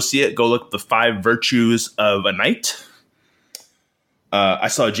if you go see it, go look at the 5 virtues of a knight. I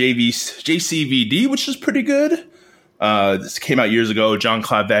saw JCVD, which is pretty good. This came out years ago.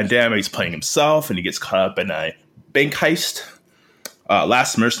 Jean-Claude Van Damme, he's playing himself, and he gets caught up in a bank heist.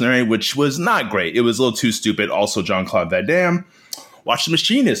 Last Mercenary, which was not great. It was a little too stupid. Also, Jean-Claude Van Damme. Watch The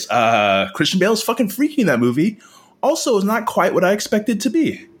Machinist. Christian Bale's fucking freaky in that movie. Also, is not quite what I expected to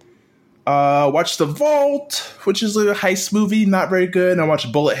be. Watch The Vault, which is a heist movie, not very good. And I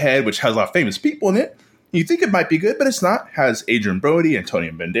watched Bullethead, which has a lot of famous people in it. You think it might be good, but it's not. Has Adrian Brody,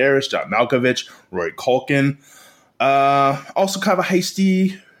 Antonio Banderas, John Malkovich, Roy Culkin. Also kind of a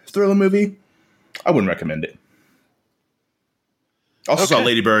heisty thriller movie. I wouldn't recommend it. Also saw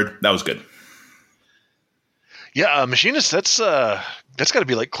Lady Bird. That was good. Yeah, Machinist, that's got to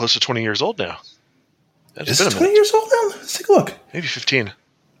be like close to 20 years old now. Is it 20 years old now? Let's take a look. Maybe 15.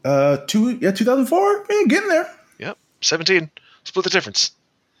 2004? Yeah, getting there. Yep, 17. Split the difference.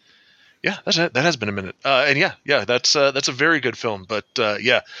 Yeah, that has been a minute. And yeah, that's a very good film, but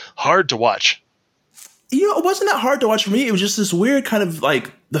yeah, hard to watch. You know, it wasn't that hard to watch for me. It was just this weird kind of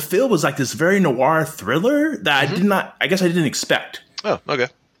like, the film was like this very noir thriller that I guess I didn't expect. Oh, okay.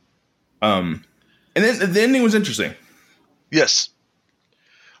 And then the ending was interesting. Yes.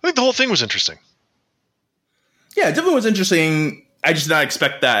 I think the whole thing was interesting. Yeah, it definitely was interesting. I just did not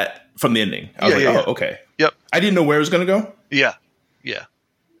expect that from the ending. I was oh, okay. Yep. I didn't know where it was going to go. Yeah.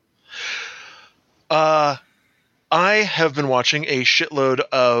 I have been watching a shitload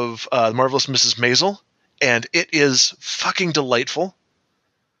of Marvelous Mrs. Maisel, and it is fucking delightful.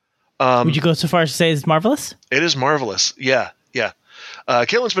 Would you go so far as to say it's marvelous? It is marvelous. Yeah.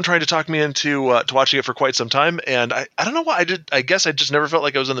 Caitlin's been trying to talk me into watching it for quite some time, and I don't know why. I guess I just never felt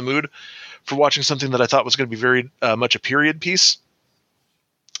like I was in the mood for watching something that I thought was going to be very much a period piece.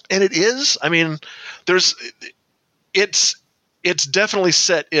 And it is. I mean, it's definitely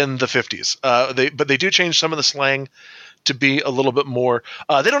set in the 50s. But they do change some of the slang to be a little bit more.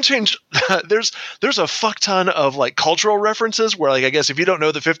 They don't change. There's a fuck ton of like cultural references where, like, I guess if you don't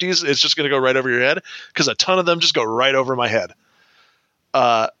know the 50s, it's just going to go right over your head, because a ton of them just go right over my head.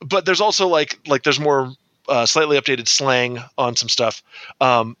 But there's also like there's more slightly updated slang on some stuff.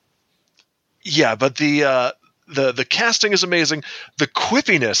 Yeah, but the casting is amazing. The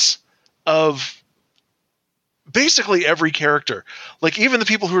quippiness of basically every character, like even the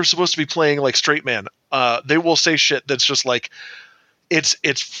people who are supposed to be playing like straight man, they will say shit that's just like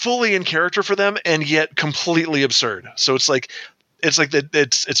it's fully in character for them and yet completely absurd. So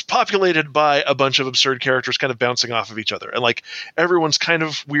it's populated by a bunch of absurd characters kind of bouncing off of each other, and like everyone's kind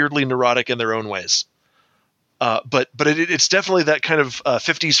of weirdly neurotic in their own ways. But it's definitely that kind of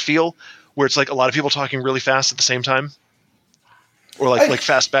 50s feel where it's like a lot of people talking really fast at the same time, or like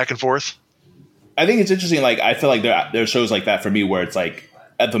fast back and forth. I think it's interesting. Like, I feel like there are shows like that for me where it's like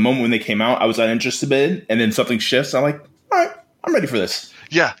at the moment when they came out, I was uninterested in, and then something shifts. I'm like, all right, I'm ready for this.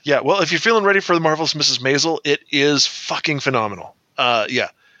 Yeah. Well, if you're feeling ready for the Marvelous Mrs. Maisel, it is fucking phenomenal. The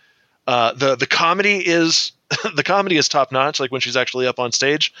comedy is top notch, like when she's actually up on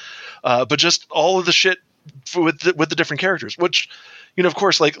stage. But just all of the shit with the different characters, which, you know, of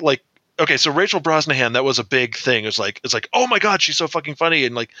course, like okay, so Rachel Brosnahan, that was a big thing. It's like, oh my God, she's so fucking funny,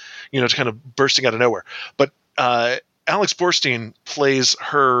 and like, you know, it's kind of bursting out of nowhere. But Alex Borstein plays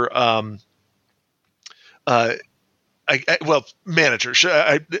her manager.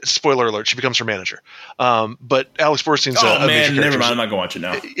 Spoiler alert: she becomes her manager. But Alex Borstein's a man, never mind. I'm not gonna watch it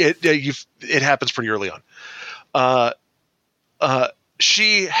now. It happens pretty early on.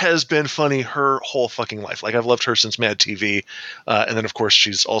 She has been funny her whole fucking life. Like, I've loved her since Mad TV, and then of course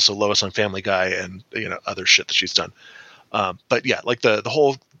she's also Lois on Family Guy, and you know, other shit that she's done. But yeah, like the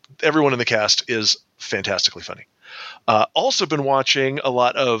whole everyone in the cast is fantastically funny. Also been watching a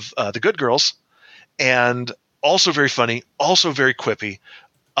lot of The Good Girls, and also very funny, also very quippy.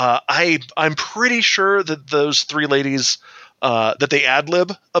 I'm pretty sure that those three ladies that they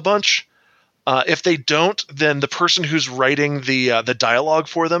ad-lib a bunch. If they don't, then the person who's writing the dialogue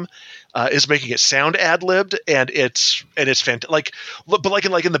for them is making it sound ad-libbed, and it's fantastic. But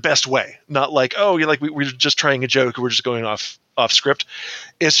in the best way, not like, oh, you're like we're just trying a joke, we're just going off script.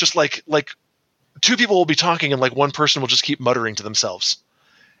 It's just like two people will be talking, and like one person will just keep muttering to themselves,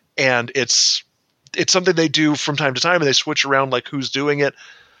 and it's something they do from time to time, and they switch around like who's doing it.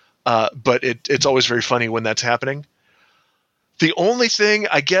 But it's always very funny when that's happening. The only thing,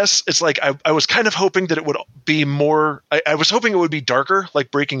 I guess, it's like I was kind of hoping that it would be more. I was hoping it would be darker,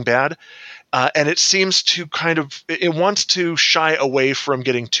 like Breaking Bad, and it seems to it wants to shy away from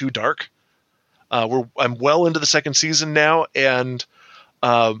getting too dark. I'm well into the second season now, and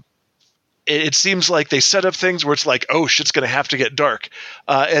it seems like they set up things where it's like, oh, shit's going to have to get dark,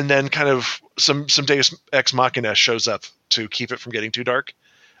 and then kind of some Deus Ex Machina shows up to keep it from getting too dark,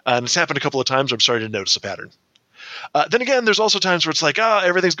 and it's happened a couple of times. I'm starting to notice a pattern. Then again, there's also times where it's like,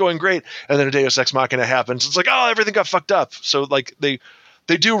 everything's going great, and then a Deus Ex Machina happens. It's like, everything got fucked up. So like they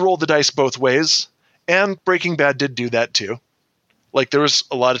do roll the dice both ways, and Breaking Bad did do that too. Like there was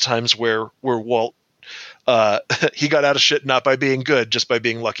a lot of times where Walt he got out of shit not by being good, just by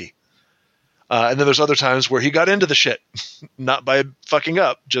being lucky. And then there's other times where he got into the shit not by fucking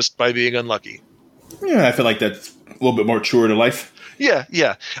up, just by being unlucky. Yeah, I feel like that's a little bit more truer to life. Yeah.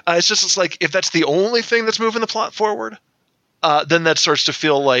 It's like if that's the only thing that's moving the plot forward, then that starts to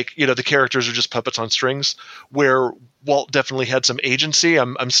feel like, you know, the characters are just puppets on strings. Where Walt definitely had some agency.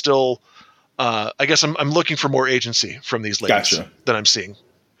 I'm still, I guess I'm looking for more agency from these ladies than I'm seeing.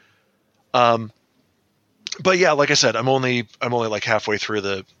 But yeah, like I said, I'm only like halfway through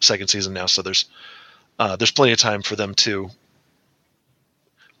the second season now, so there's plenty of time for them to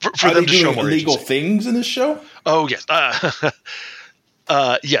for them to show more illegal agency. things in this show. Oh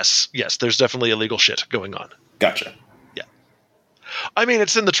yes, yes. There's definitely illegal shit going on. Gotcha. Yeah, I mean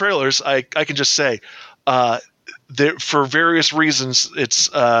it's in the trailers. I can just say, there for various reasons.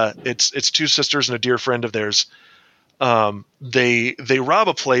 It's two sisters and a dear friend of theirs. They rob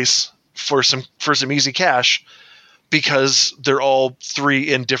a place for some easy cash because they're all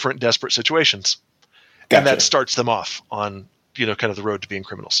three in different desperate situations. Gotcha. And that starts them off on, you know, kind of the road to being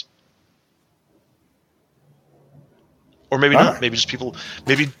criminals. Or maybe not. Maybe just people,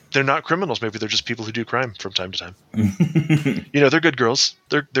 maybe they're not criminals. Maybe they're just people who do crime from time to time. You know, they're good girls.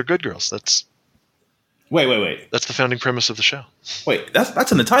 They're good girls. That's Wait. That's the founding premise of the show. Wait,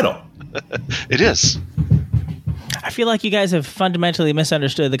 that's in the title. It is. I feel like you guys have fundamentally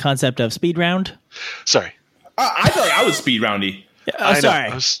misunderstood the concept of speed round. Sorry. I feel like I was speed roundy.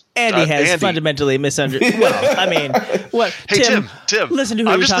 Sorry. Andy has fundamentally misunderstood. Well, I mean, what? Hey, Tim. Listen to who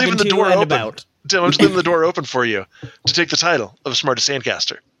I'm you're just talking leaving the to door and open. about. Tim, I'm just leaving the door open for you to take the title of Smartest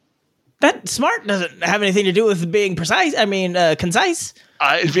Sandcaster. That smart doesn't have anything to do with being precise. I mean, concise.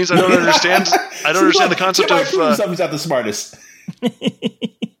 It means I don't understand. I don't understand the concept of. Something's not the smartest.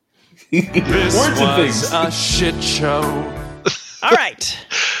 This Words and was things. a shit show. All right.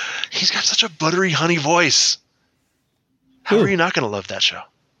 He's got such a buttery honey voice. How are you not going to love that show?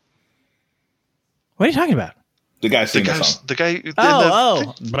 What are you talking about? The guy singing the song. The guy.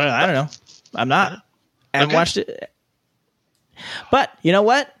 But I don't know. I'm not. I haven't watched it. But you know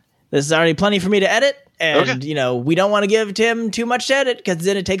what? This is already plenty for me to edit. And, you know, we don't want to give Tim too much to edit because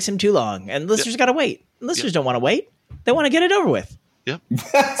then it takes him too long. And listeners got to wait. Listeners don't want to wait. They want to get it over with. Yep.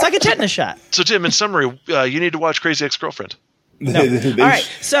 It's like a tetanus shot. So, Tim, in summary, you need to watch Crazy Ex-Girlfriend. No. All right.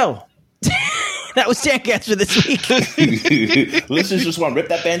 So, that was TANcast for this week. Listeners just want to rip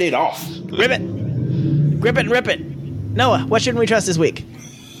that Band-Aid off. Rip it. Grip it and rip it. Noah, what shouldn't we trust this week?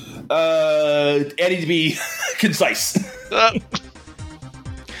 Eddie to be concise.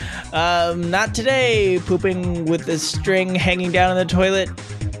 Not today. Pooping with the string hanging down in the toilet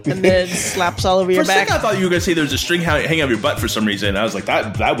and then slaps all over your back. For a second, I thought you were going to say there's a string hanging out of your butt for some reason. I was like,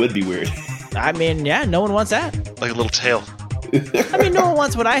 that would be weird. I mean, yeah, no one wants that. Like a little tail. I mean, no one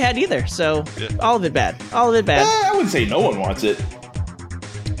wants what I had either. So, all of it bad. All of it bad. I wouldn't say no one wants it.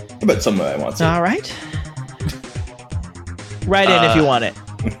 I bet somebody wants it. All right. Write in if you want it.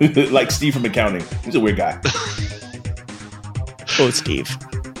 Like Steve from accounting. He's a weird guy. Oh, Steve.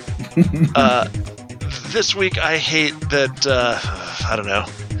 This week, I hate that, I don't know.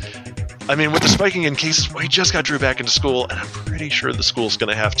 I mean, with the spiking in cases, we just got Drew back into school, and I'm pretty sure the school's going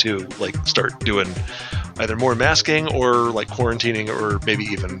to have to, like, start doing either more masking or, like, quarantining or maybe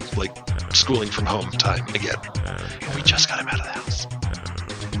even, like, schooling from home time again. And we just got him out of the house.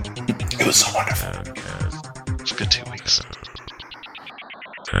 It was so wonderful. It was a good 2 weeks.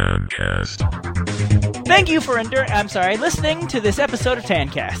 TANcast. Thank you for listening to this episode of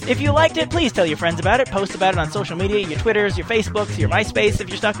TANcast. If you liked it, please tell your friends about it. Post about it on social media, your Twitters, your Facebooks, your MySpace if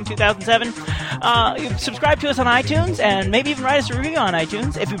you're stuck in 2007. Subscribe to us on iTunes and maybe even write us a review on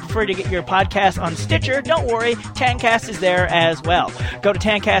iTunes. If you prefer to get your podcast on Stitcher, don't worry, TANcast is there as well. Go to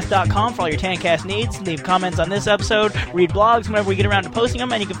TANcast.com for all your TANcast needs. Leave comments on this episode, read blogs whenever we get around to posting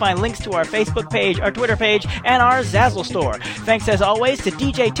them, and you can find links to our Facebook page, our Twitter page, and our Zazzle store. Thanks as always to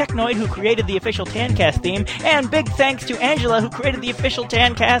DJ Technoid, who created the official TANcast theme, and big thanks to Angela, who created the official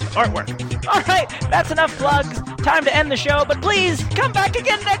TANcast artwork. Alright, that's enough plugs. Time to end the show, but please, come back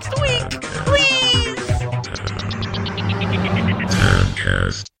again next week! Please!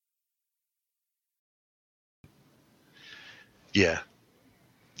 TANcast. Yeah.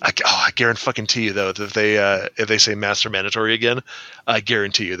 I guarantee you, though, that if they say masks are mandatory again, I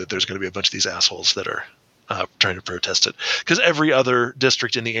guarantee you that there's going to be a bunch of these assholes that are trying to protest it, because every other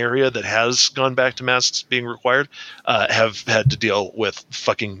district in the area that has gone back to masks being required have had to deal with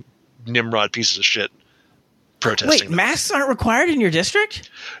fucking Nimrod pieces of shit protesting. Wait, masks aren't required in your district?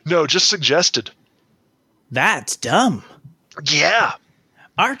 No, just suggested. That's dumb. Yeah.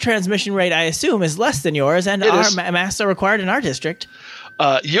 Our transmission rate, I assume, is less than yours, and our masks are required in our district.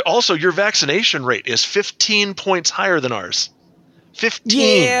 Your vaccination rate is 15 points higher than ours.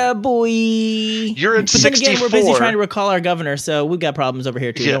 15. Yeah, boy. You're at 64. Then again, we're busy trying to recall our governor, so we've got problems over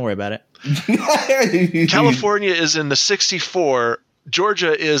here, too. Yeah. Don't worry about it. California is in the 64.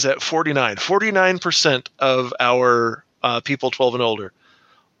 Georgia is at 49. 49% of our people 12 and older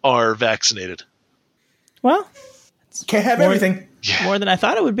are vaccinated. Well, can't have everything. More than I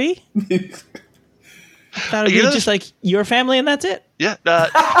thought it would be. I thought it would be just like your family and that's it. Yeah.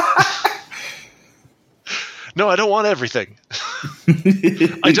 No, I don't want everything.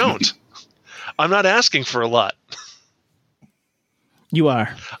 I don't. I'm not asking for a lot. You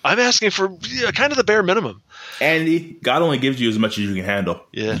are. I'm asking for kind of the bare minimum. Andy, God only gives you as much as you can handle.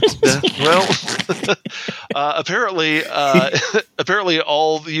 Yeah. Well, apparently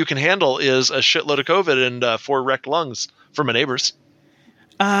all you can handle is a shitload of COVID and 4 wrecked lungs from my neighbors.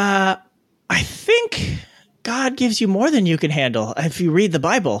 I think God gives you more than you can handle if you read the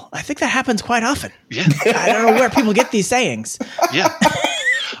Bible. I think that happens quite often. Yeah. I don't know where people get these sayings. Yeah.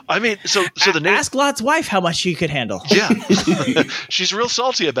 I mean, so the ask Lot's wife how much she could handle. Yeah. She's real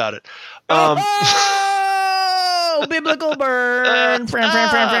salty about it. Biblical burn.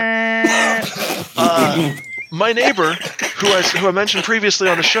 My neighbor, who I mentioned previously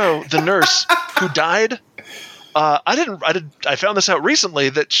on the show, the nurse who died. I found this out recently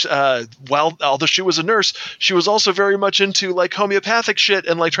that although she was a nurse, she was also very much into like homeopathic shit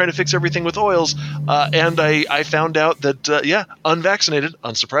and like trying to fix everything with oils. And I found out that unvaccinated,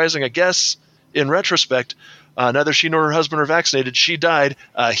 unsurprising, I guess, in retrospect, neither she nor her husband are vaccinated. She died.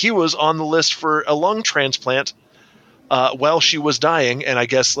 He was on the list for a lung transplant while she was dying, and I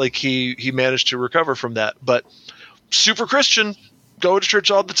guess like he managed to recover from that. But super Christian, go to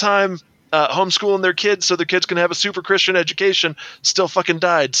church all the time. Homeschooling their kids so their kids can have a super Christian education, still fucking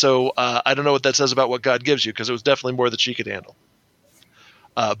died. So I don't know what that says about what God gives you, because it was definitely more that she could handle.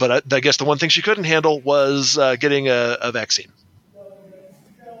 But I guess the one thing she couldn't handle was getting a vaccine.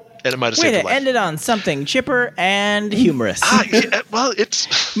 And it might have saved her life. Way to end it on something chipper and humorous. Well,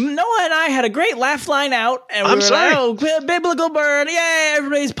 it's... Noah and I had a great laugh line out, and we were sorry. like, oh, biblical burn, yay,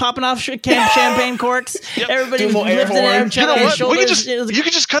 everybody's popping off champagne corks, everybody's lifting their shoulders. You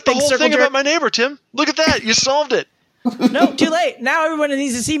can just cut the whole thing about my neighbor, Tim. Look at that, you solved it. No, too late. Now everyone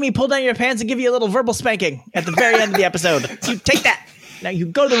needs to see me pull down your pants and give you a little verbal spanking at the very end of the episode. So you take that. Now you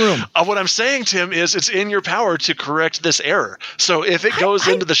go to the room. What I'm saying, Tim, is it's in your power to correct this error. So if it goes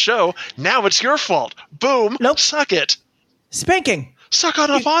into the show, now it's your fault. Boom. Nope. Suck it. Spanking. Suck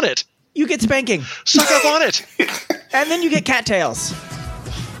up on it. You get spanking. Suck up on it. And then you get cattails.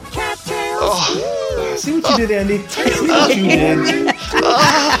 Cattails. Oh. See what you did, Andy. See what you did. Now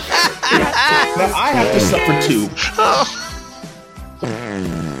I have to suffer too.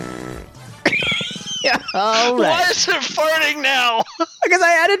 All right. Why is it farting now? Because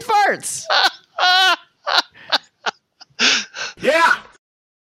I added farts.